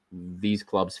these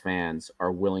clubs' fans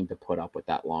are willing to put up with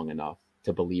that long enough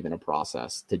to believe in a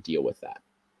process to deal with that.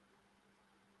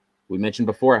 We mentioned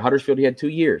before at Huddersfield, he had 2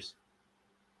 years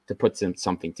to put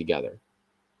something together.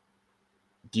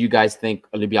 Do you guys think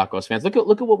Olympiacos fans, look at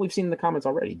what we've seen in the comments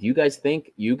already. Do you guys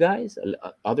think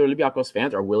other Olympiacos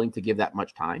fans are willing to give that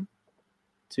much time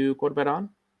to Corberan?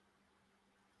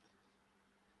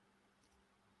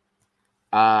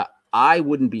 I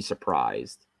wouldn't be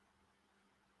surprised.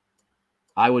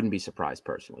 I wouldn't be surprised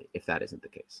personally if that isn't the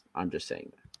case. I'm just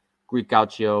saying that. Greek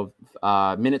Calcio,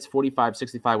 minutes 45,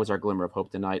 65 was our glimmer of hope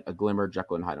tonight. A glimmer,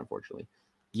 Jekyll and Hyde, unfortunately.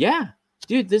 Yeah,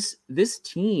 dude, this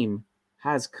team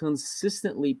has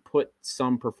consistently put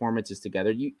some performances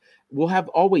together. We'll have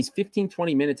always 15,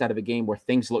 20 minutes out of a game where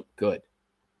things look good.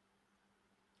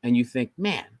 And you think,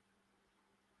 man,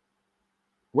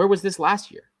 where was this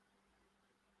last year?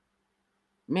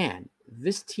 Man,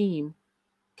 this team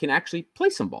can actually play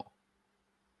some ball.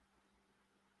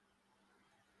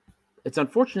 It's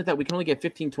unfortunate that we can only get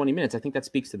 15, 20 minutes. I think that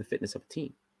speaks to the fitness of a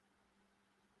team.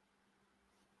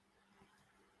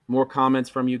 More comments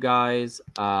from you guys.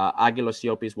 Aguilos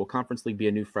Siopis, will Conference League be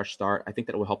a new fresh start? I think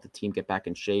that will help the team get back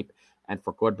in shape and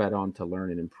for Corberan to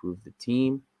learn and improve the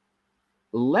team.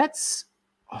 Let's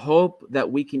hope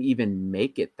that we can even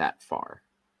make it that far.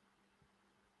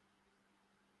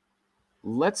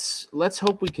 Let's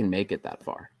hope we can make it that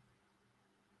far.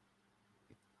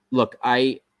 Look,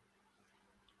 I'm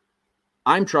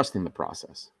trusting the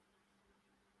process.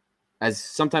 As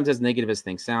sometimes as negative as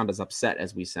things sound, as upset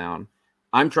as we sound,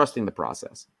 I'm trusting the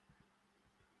process.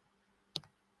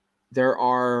 There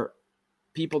are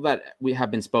people that we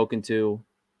have been spoken to,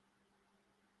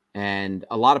 and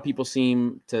a lot of people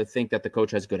seem to think that the coach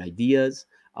has good ideas.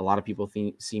 A lot of people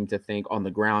seem to think, on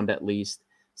the ground at least,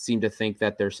 seem to think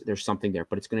that there's something there,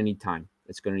 but it's going to need time.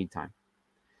 It's going to need time.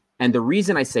 And the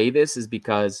reason I say this is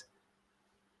because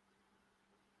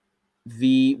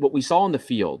what we saw in the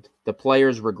field, the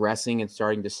players regressing and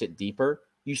starting to sit deeper,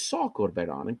 you saw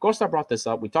Corberan. And Costa brought this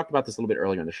up. We talked about this a little bit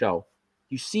earlier in the show.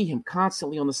 You see him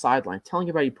constantly on the sideline, telling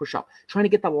everybody to push up, trying to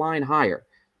get the line higher.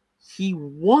 He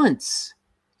wants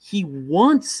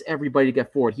everybody to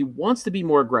get forward. He wants to be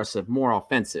more aggressive, more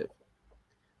offensive,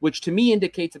 which to me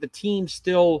indicates that the team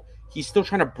he's still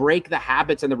trying to break the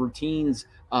habits and the routines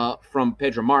from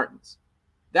Pedro Martins.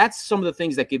 That's some of the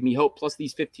things that give me hope. Plus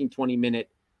these 15-20 minute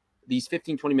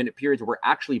periods where we're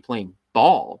actually playing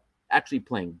ball, actually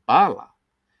playing bala.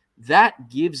 That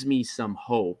gives me some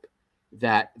hope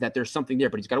that there's something there,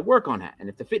 but he's got to work on that. And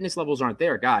if the fitness levels aren't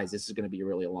there, guys, this is going to be a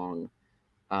really long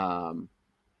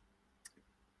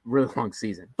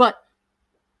season. But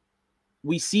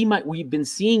we've been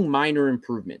seeing minor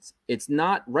improvements. It's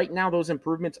not right now, those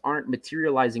improvements aren't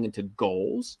materializing into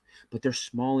goals, but they're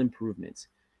small improvements.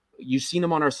 You've seen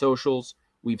them on our socials.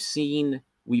 We've seen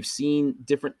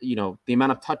different, the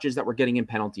amount of touches that we're getting in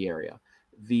penalty area,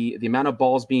 the amount of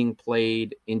balls being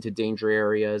played into danger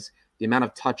areas, the amount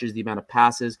of touches, the amount of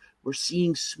passes. We're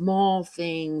seeing small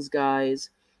things,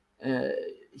 guys,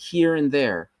 here and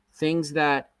there, things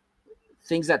that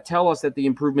tell us that the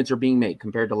improvements are being made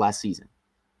compared to last season.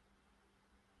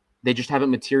 They just haven't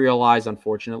materialized,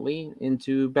 unfortunately,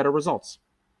 into better results.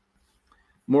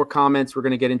 More comments we're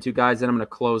going to get into, guys, and I'm going to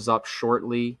close up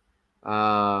shortly.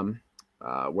 Where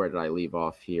did I leave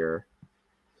off here?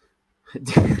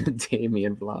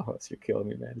 Damian Vlahos, you're killing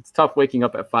me, man. It's tough waking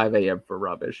up at 5 a.m. for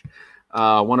rubbish.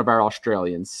 One of our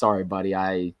Australians. Sorry, buddy.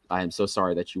 I am so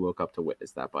sorry that you woke up to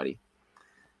witness that, buddy.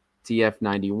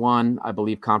 TF91, I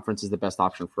believe conference is the best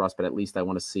option for us, but at least I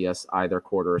want to see us either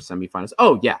quarter or semifinals.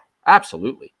 Oh, yeah,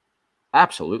 absolutely.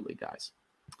 Absolutely, guys.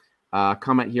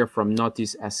 Comment here from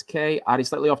Notis SK. Adi,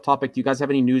 slightly off topic. Do you guys have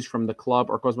any news from the club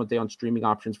or Cosmote on streaming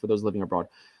options for those living abroad?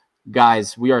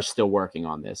 Guys, we are still working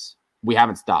on this. We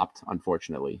haven't stopped,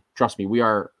 unfortunately. Trust me, we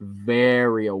are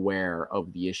very aware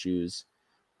of the issues.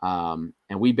 And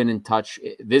we've been in touch.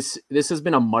 This has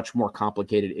been a much more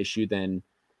complicated issue than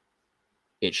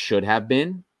it should have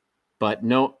been. But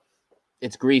no,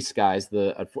 it's Greece, guys.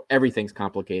 Everything's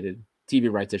complicated.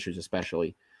 TV rights issues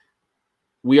especially.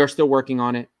 We are still working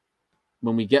on it.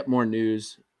 When we get more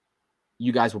news,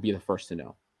 you guys will be the first to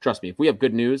know. Trust me, if we have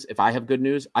good news, if I have good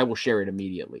news, I will share it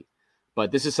immediately.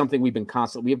 But this is something we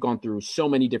have gone through so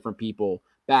many different people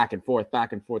back and forth,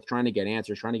 trying to get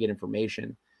answers, trying to get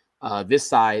information. This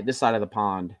side of the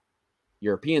pond,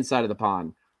 European side of the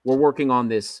pond, we're working on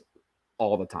this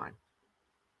all the time.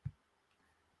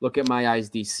 Look at my eyes,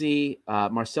 DC.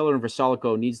 Marcelo and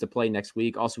Versalico needs to play next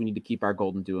week. Also, we need to keep our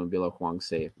golden duo and Villa Huang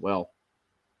safe. Well,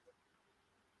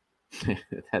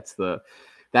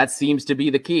 that seems to be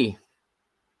the key.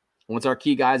 Once our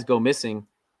key guys go missing,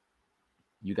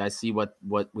 you guys see what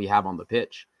we have on the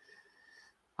pitch.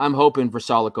 I'm hoping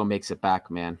Versalico makes it back,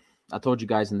 man. I told you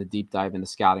guys in the deep dive in the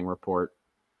scouting report,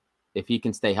 if he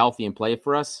can stay healthy and play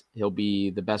for us, he'll be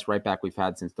the best right back we've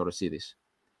had since Torosidis.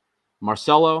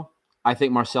 Marcelo, I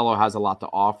think Marcelo has a lot to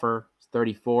offer. He's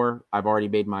 34. I've already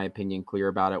made my opinion clear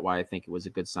about it, why I think it was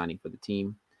a good signing for the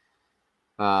team.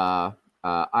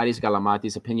 Aris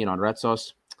Galamati's opinion on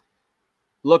Retsos.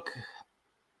 Look,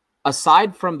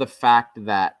 aside from the fact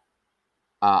that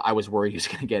I was worried he was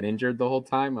going to get injured the whole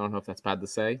time, I don't know if that's bad to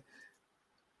say.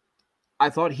 I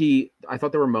thought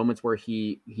there were moments where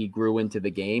he grew into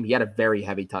the game. He had a very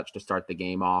heavy touch to start the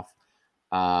game off.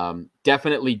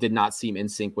 Definitely did not seem in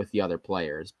sync with the other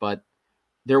players, but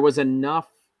there was enough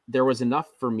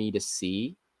for me to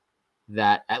see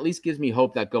that at least gives me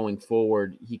hope that going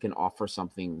forward, he can offer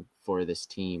something for this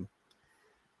team.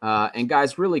 And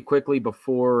guys, really quickly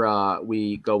before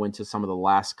we go into some of the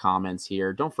last comments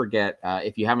here, don't forget,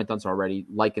 if you haven't done so already,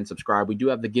 like and subscribe. We do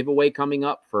have the giveaway coming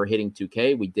up for hitting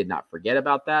 2K. We did not forget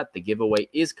about that. The giveaway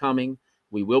is coming.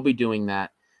 We will be doing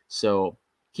that. So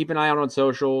keep an eye out on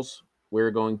socials.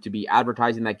 We're going to be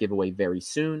advertising that giveaway very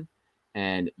soon,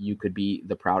 and you could be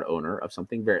the proud owner of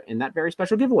something in that very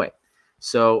special giveaway.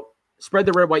 So spread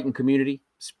the red, white, and community,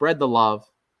 spread the love,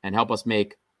 and help us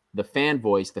make the fan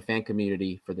voice, the fan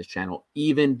community for this channel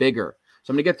even bigger.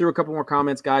 So I'm going to get through a couple more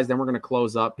comments, guys. Then we're going to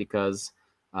close up because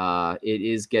it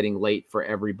is getting late for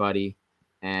everybody,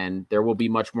 and there will be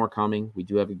much more coming. We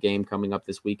do have a game coming up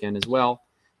this weekend as well,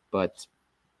 but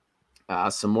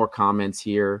some more comments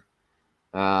here.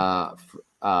 Nolan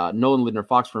Lindner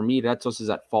Fox, for me, Retsos is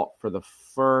at fault for the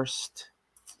first.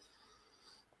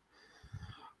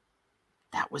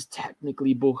 That was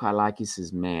technically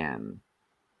Bouchalakis' man.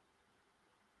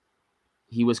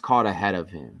 He was caught ahead of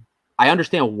him. I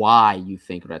understand why you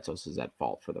think Retsos is at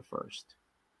fault for the first.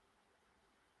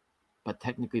 But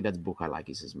technically, that's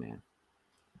Bouchalakis' man.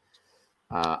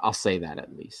 I'll say that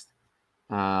at least.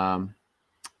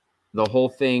 The whole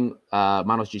thing,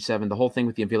 Manos G7, the whole thing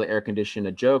with the Avila air condition,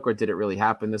 a joke, or did it really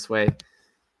happen this way?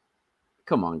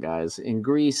 Come on, guys. In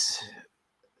Greece,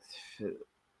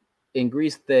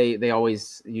 they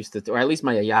always used to, or at least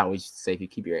my yaya always used to say, if you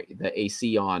keep the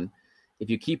AC on, if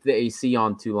you keep the AC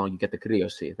on too long, you get the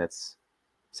kriosi. That's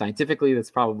scientifically, that's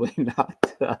probably not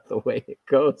the way it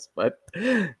goes, but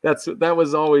that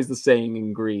was always the saying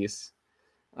in Greece.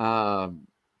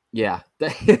 Yeah.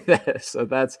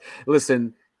 So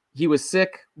listen. He was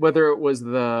sick. Whether it was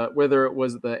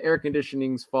the air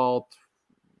conditioning's fault,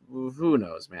 who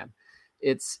knows, man?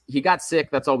 He got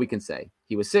sick. That's all we can say.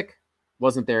 He was sick,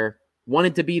 wasn't there,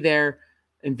 wanted to be there.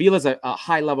 And Vila's a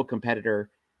high level competitor.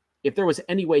 If there was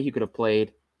any way he could have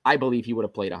played, I believe he would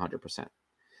have played 100%.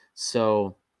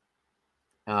 So,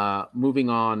 moving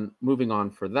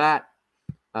on for that.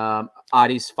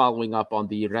 Aris following up on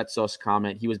the Retsos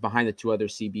comment. He was behind the two other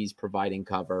CBs providing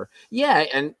cover. Yeah,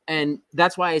 and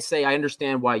that's why I say I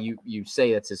understand why you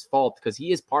say that's his fault, because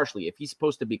he is partially. If he's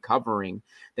supposed to be covering,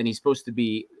 then he's supposed to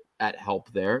be at help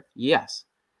there. Yes.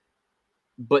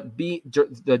 But the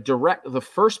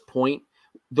first point,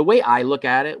 the way I look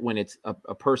at it when it's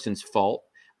a person's fault,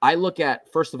 I look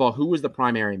at, first of all, who was the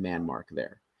primary man mark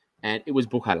there? And it was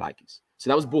Bouchalakis. So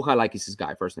that was Bouchalakis'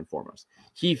 guy, first and foremost.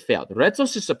 He failed.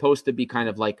 Retsos is supposed to be kind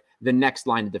of like the next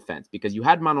line of defense, because you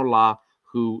had Manola,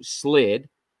 who slid.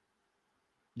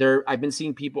 I've been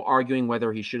seeing people arguing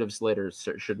whether he should have slid or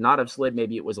should not have slid.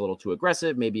 Maybe it was a little too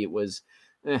aggressive. Maybe it was,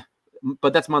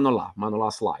 but that's Manola.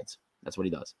 Manola slides. That's what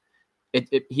he does.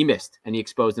 He missed, and he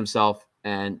exposed himself,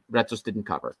 and Retsos didn't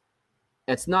cover.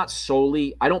 It's not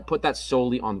solely, I don't put that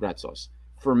solely on Retsos.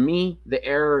 For me, the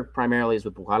error primarily is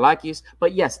with Bouchalakis,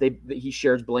 but yes, he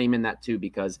shares blame in that too,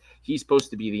 because he's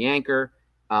supposed to be the anchor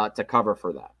to cover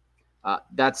for that.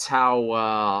 That's how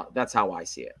I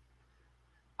see it.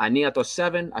 Aniato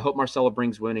 7, I hope Marcelo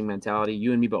brings winning mentality.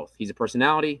 You and me both. He's a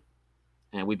personality,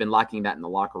 and we've been lacking that in the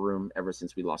locker room ever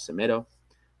since we lost Semedo.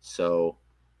 So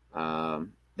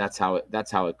that's how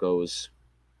it goes.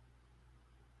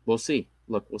 We'll see.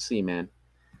 Look, we'll see, man.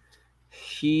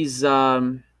 He's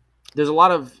there's a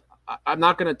lot of, I'm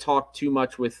not going to talk too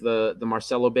much with the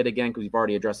Marcelo bit again, because we've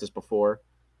already addressed this before.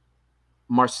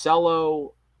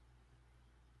 Marcelo,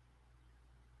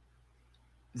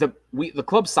 the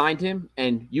club signed him,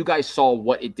 and you guys saw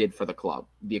what it did for the club,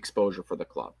 the exposure for the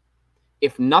club.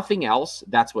 If nothing else,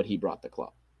 that's what he brought the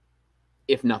club.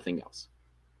 If nothing else.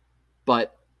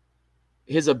 But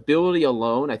his ability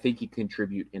alone, I think he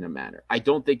contribute in a manner. I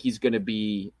don't think he's going to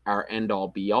be our end-all,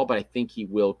 be-all, but I think he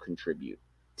will contribute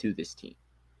to this team.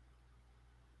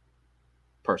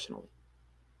 Personally.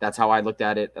 That's how I looked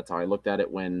at it. That's how I looked at it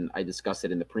when I discussed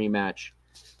it in the pre-match.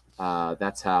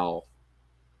 That's how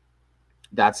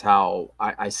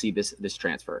I see this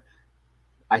transfer.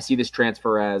 I see this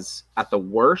transfer as, at the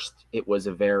worst, it was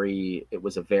a very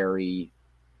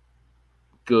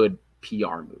good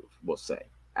PR move, we'll say,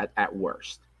 at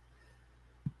worst.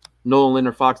 Nolan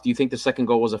Linder Fox, do you think the second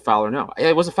goal was a foul or no?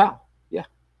 It was a foul. Yeah,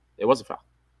 it was a foul.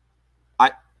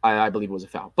 I believe it was a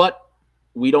foul. But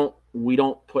we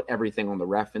don't put everything on the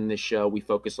ref in this show. We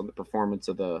focus on the performance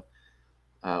of the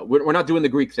we're not doing the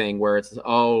Greek thing where it's,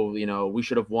 we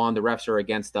should have won, the refs are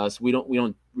against us. We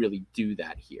don't really do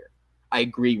that here. I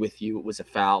agree with you, it was a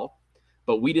foul,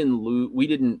 but we didn't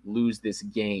lose this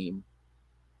game.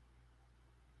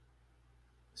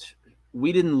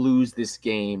 We didn't lose this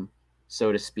game,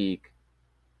 so to speak,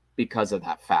 because of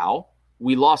that foul.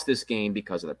 We lost this game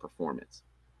because of the performance.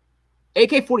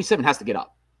 AK-47 has to get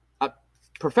up.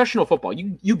 Professional football,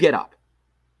 you get up.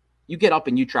 You get up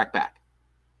and you track back.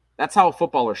 That's how a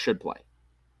footballer should play.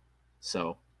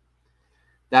 So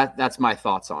that's my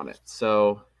thoughts on it.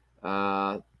 So,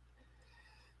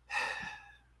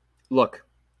 look,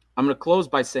 I'm going to close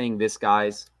by saying this,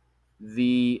 guys.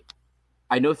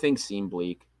 I know things seem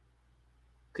bleak.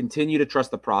 Continue to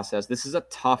trust the process. This is a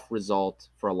tough result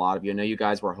for a lot of you. I know you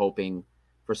guys were hoping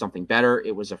for something better.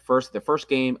 It was the first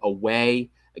game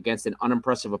away against an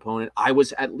unimpressive opponent. I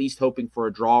was at least hoping for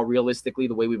a draw. Realistically,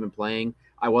 the way we've been playing,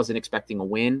 I wasn't expecting a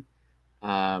win.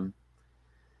 I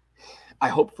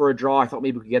hoped for a draw. I thought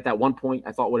maybe we could get that 1 point.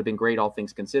 I thought would have been great, all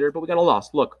things considered, but we got a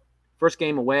loss. Look, first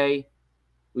game away,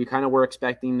 we kind of were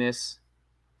expecting this.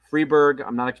 Freiburg,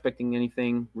 I'm not expecting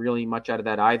anything really much out of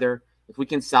that either. If we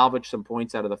can salvage some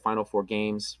points out of the final 4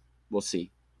 games, we'll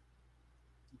see.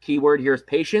 Keyword here is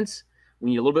patience.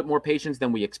 We need a little bit more patience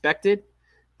than we expected,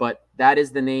 but that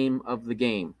is the name of the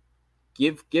game.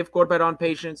 Give Corberan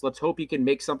patience. Let's hope he can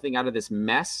make something out of this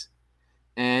mess.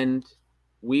 And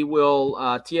we will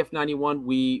TF91.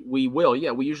 We will.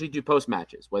 Yeah, we usually do post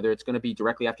matches, whether it's going to be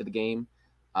directly after the game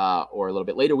or a little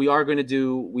bit later. We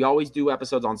always do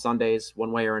episodes on Sundays,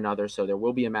 one way or another. So there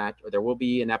will be a match, or there will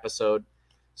be an episode.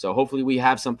 So hopefully we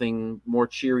have something more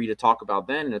cheery to talk about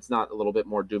then, and it's not a little bit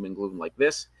more doom and gloom like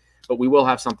this. But we will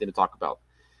have something to talk about.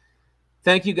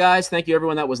 Thank you, guys. Thank you,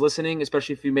 everyone that was listening,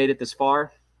 especially if you made it this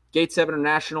far. Gate 7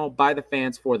 International, by the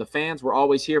fans, for the fans. We're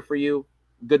always here for you.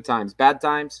 Good times, bad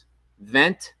times.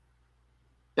 Vent.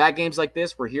 Bad games like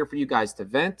this, we're here for you guys to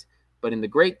vent. But in the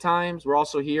great times, we're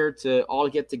also here to all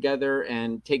get together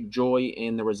and take joy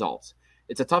in the results.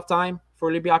 It's a tough time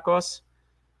for Olympiacos,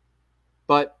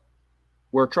 but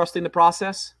we're trusting the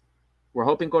process. We're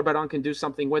hoping Corberan can do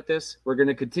something with this. We're going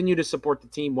to continue to support the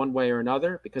team one way or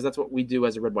another because that's what we do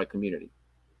as a red-white community.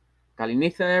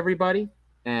 Kalinicha, everybody.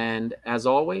 And as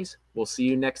always, we'll see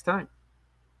you next time.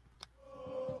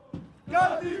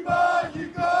 Katima!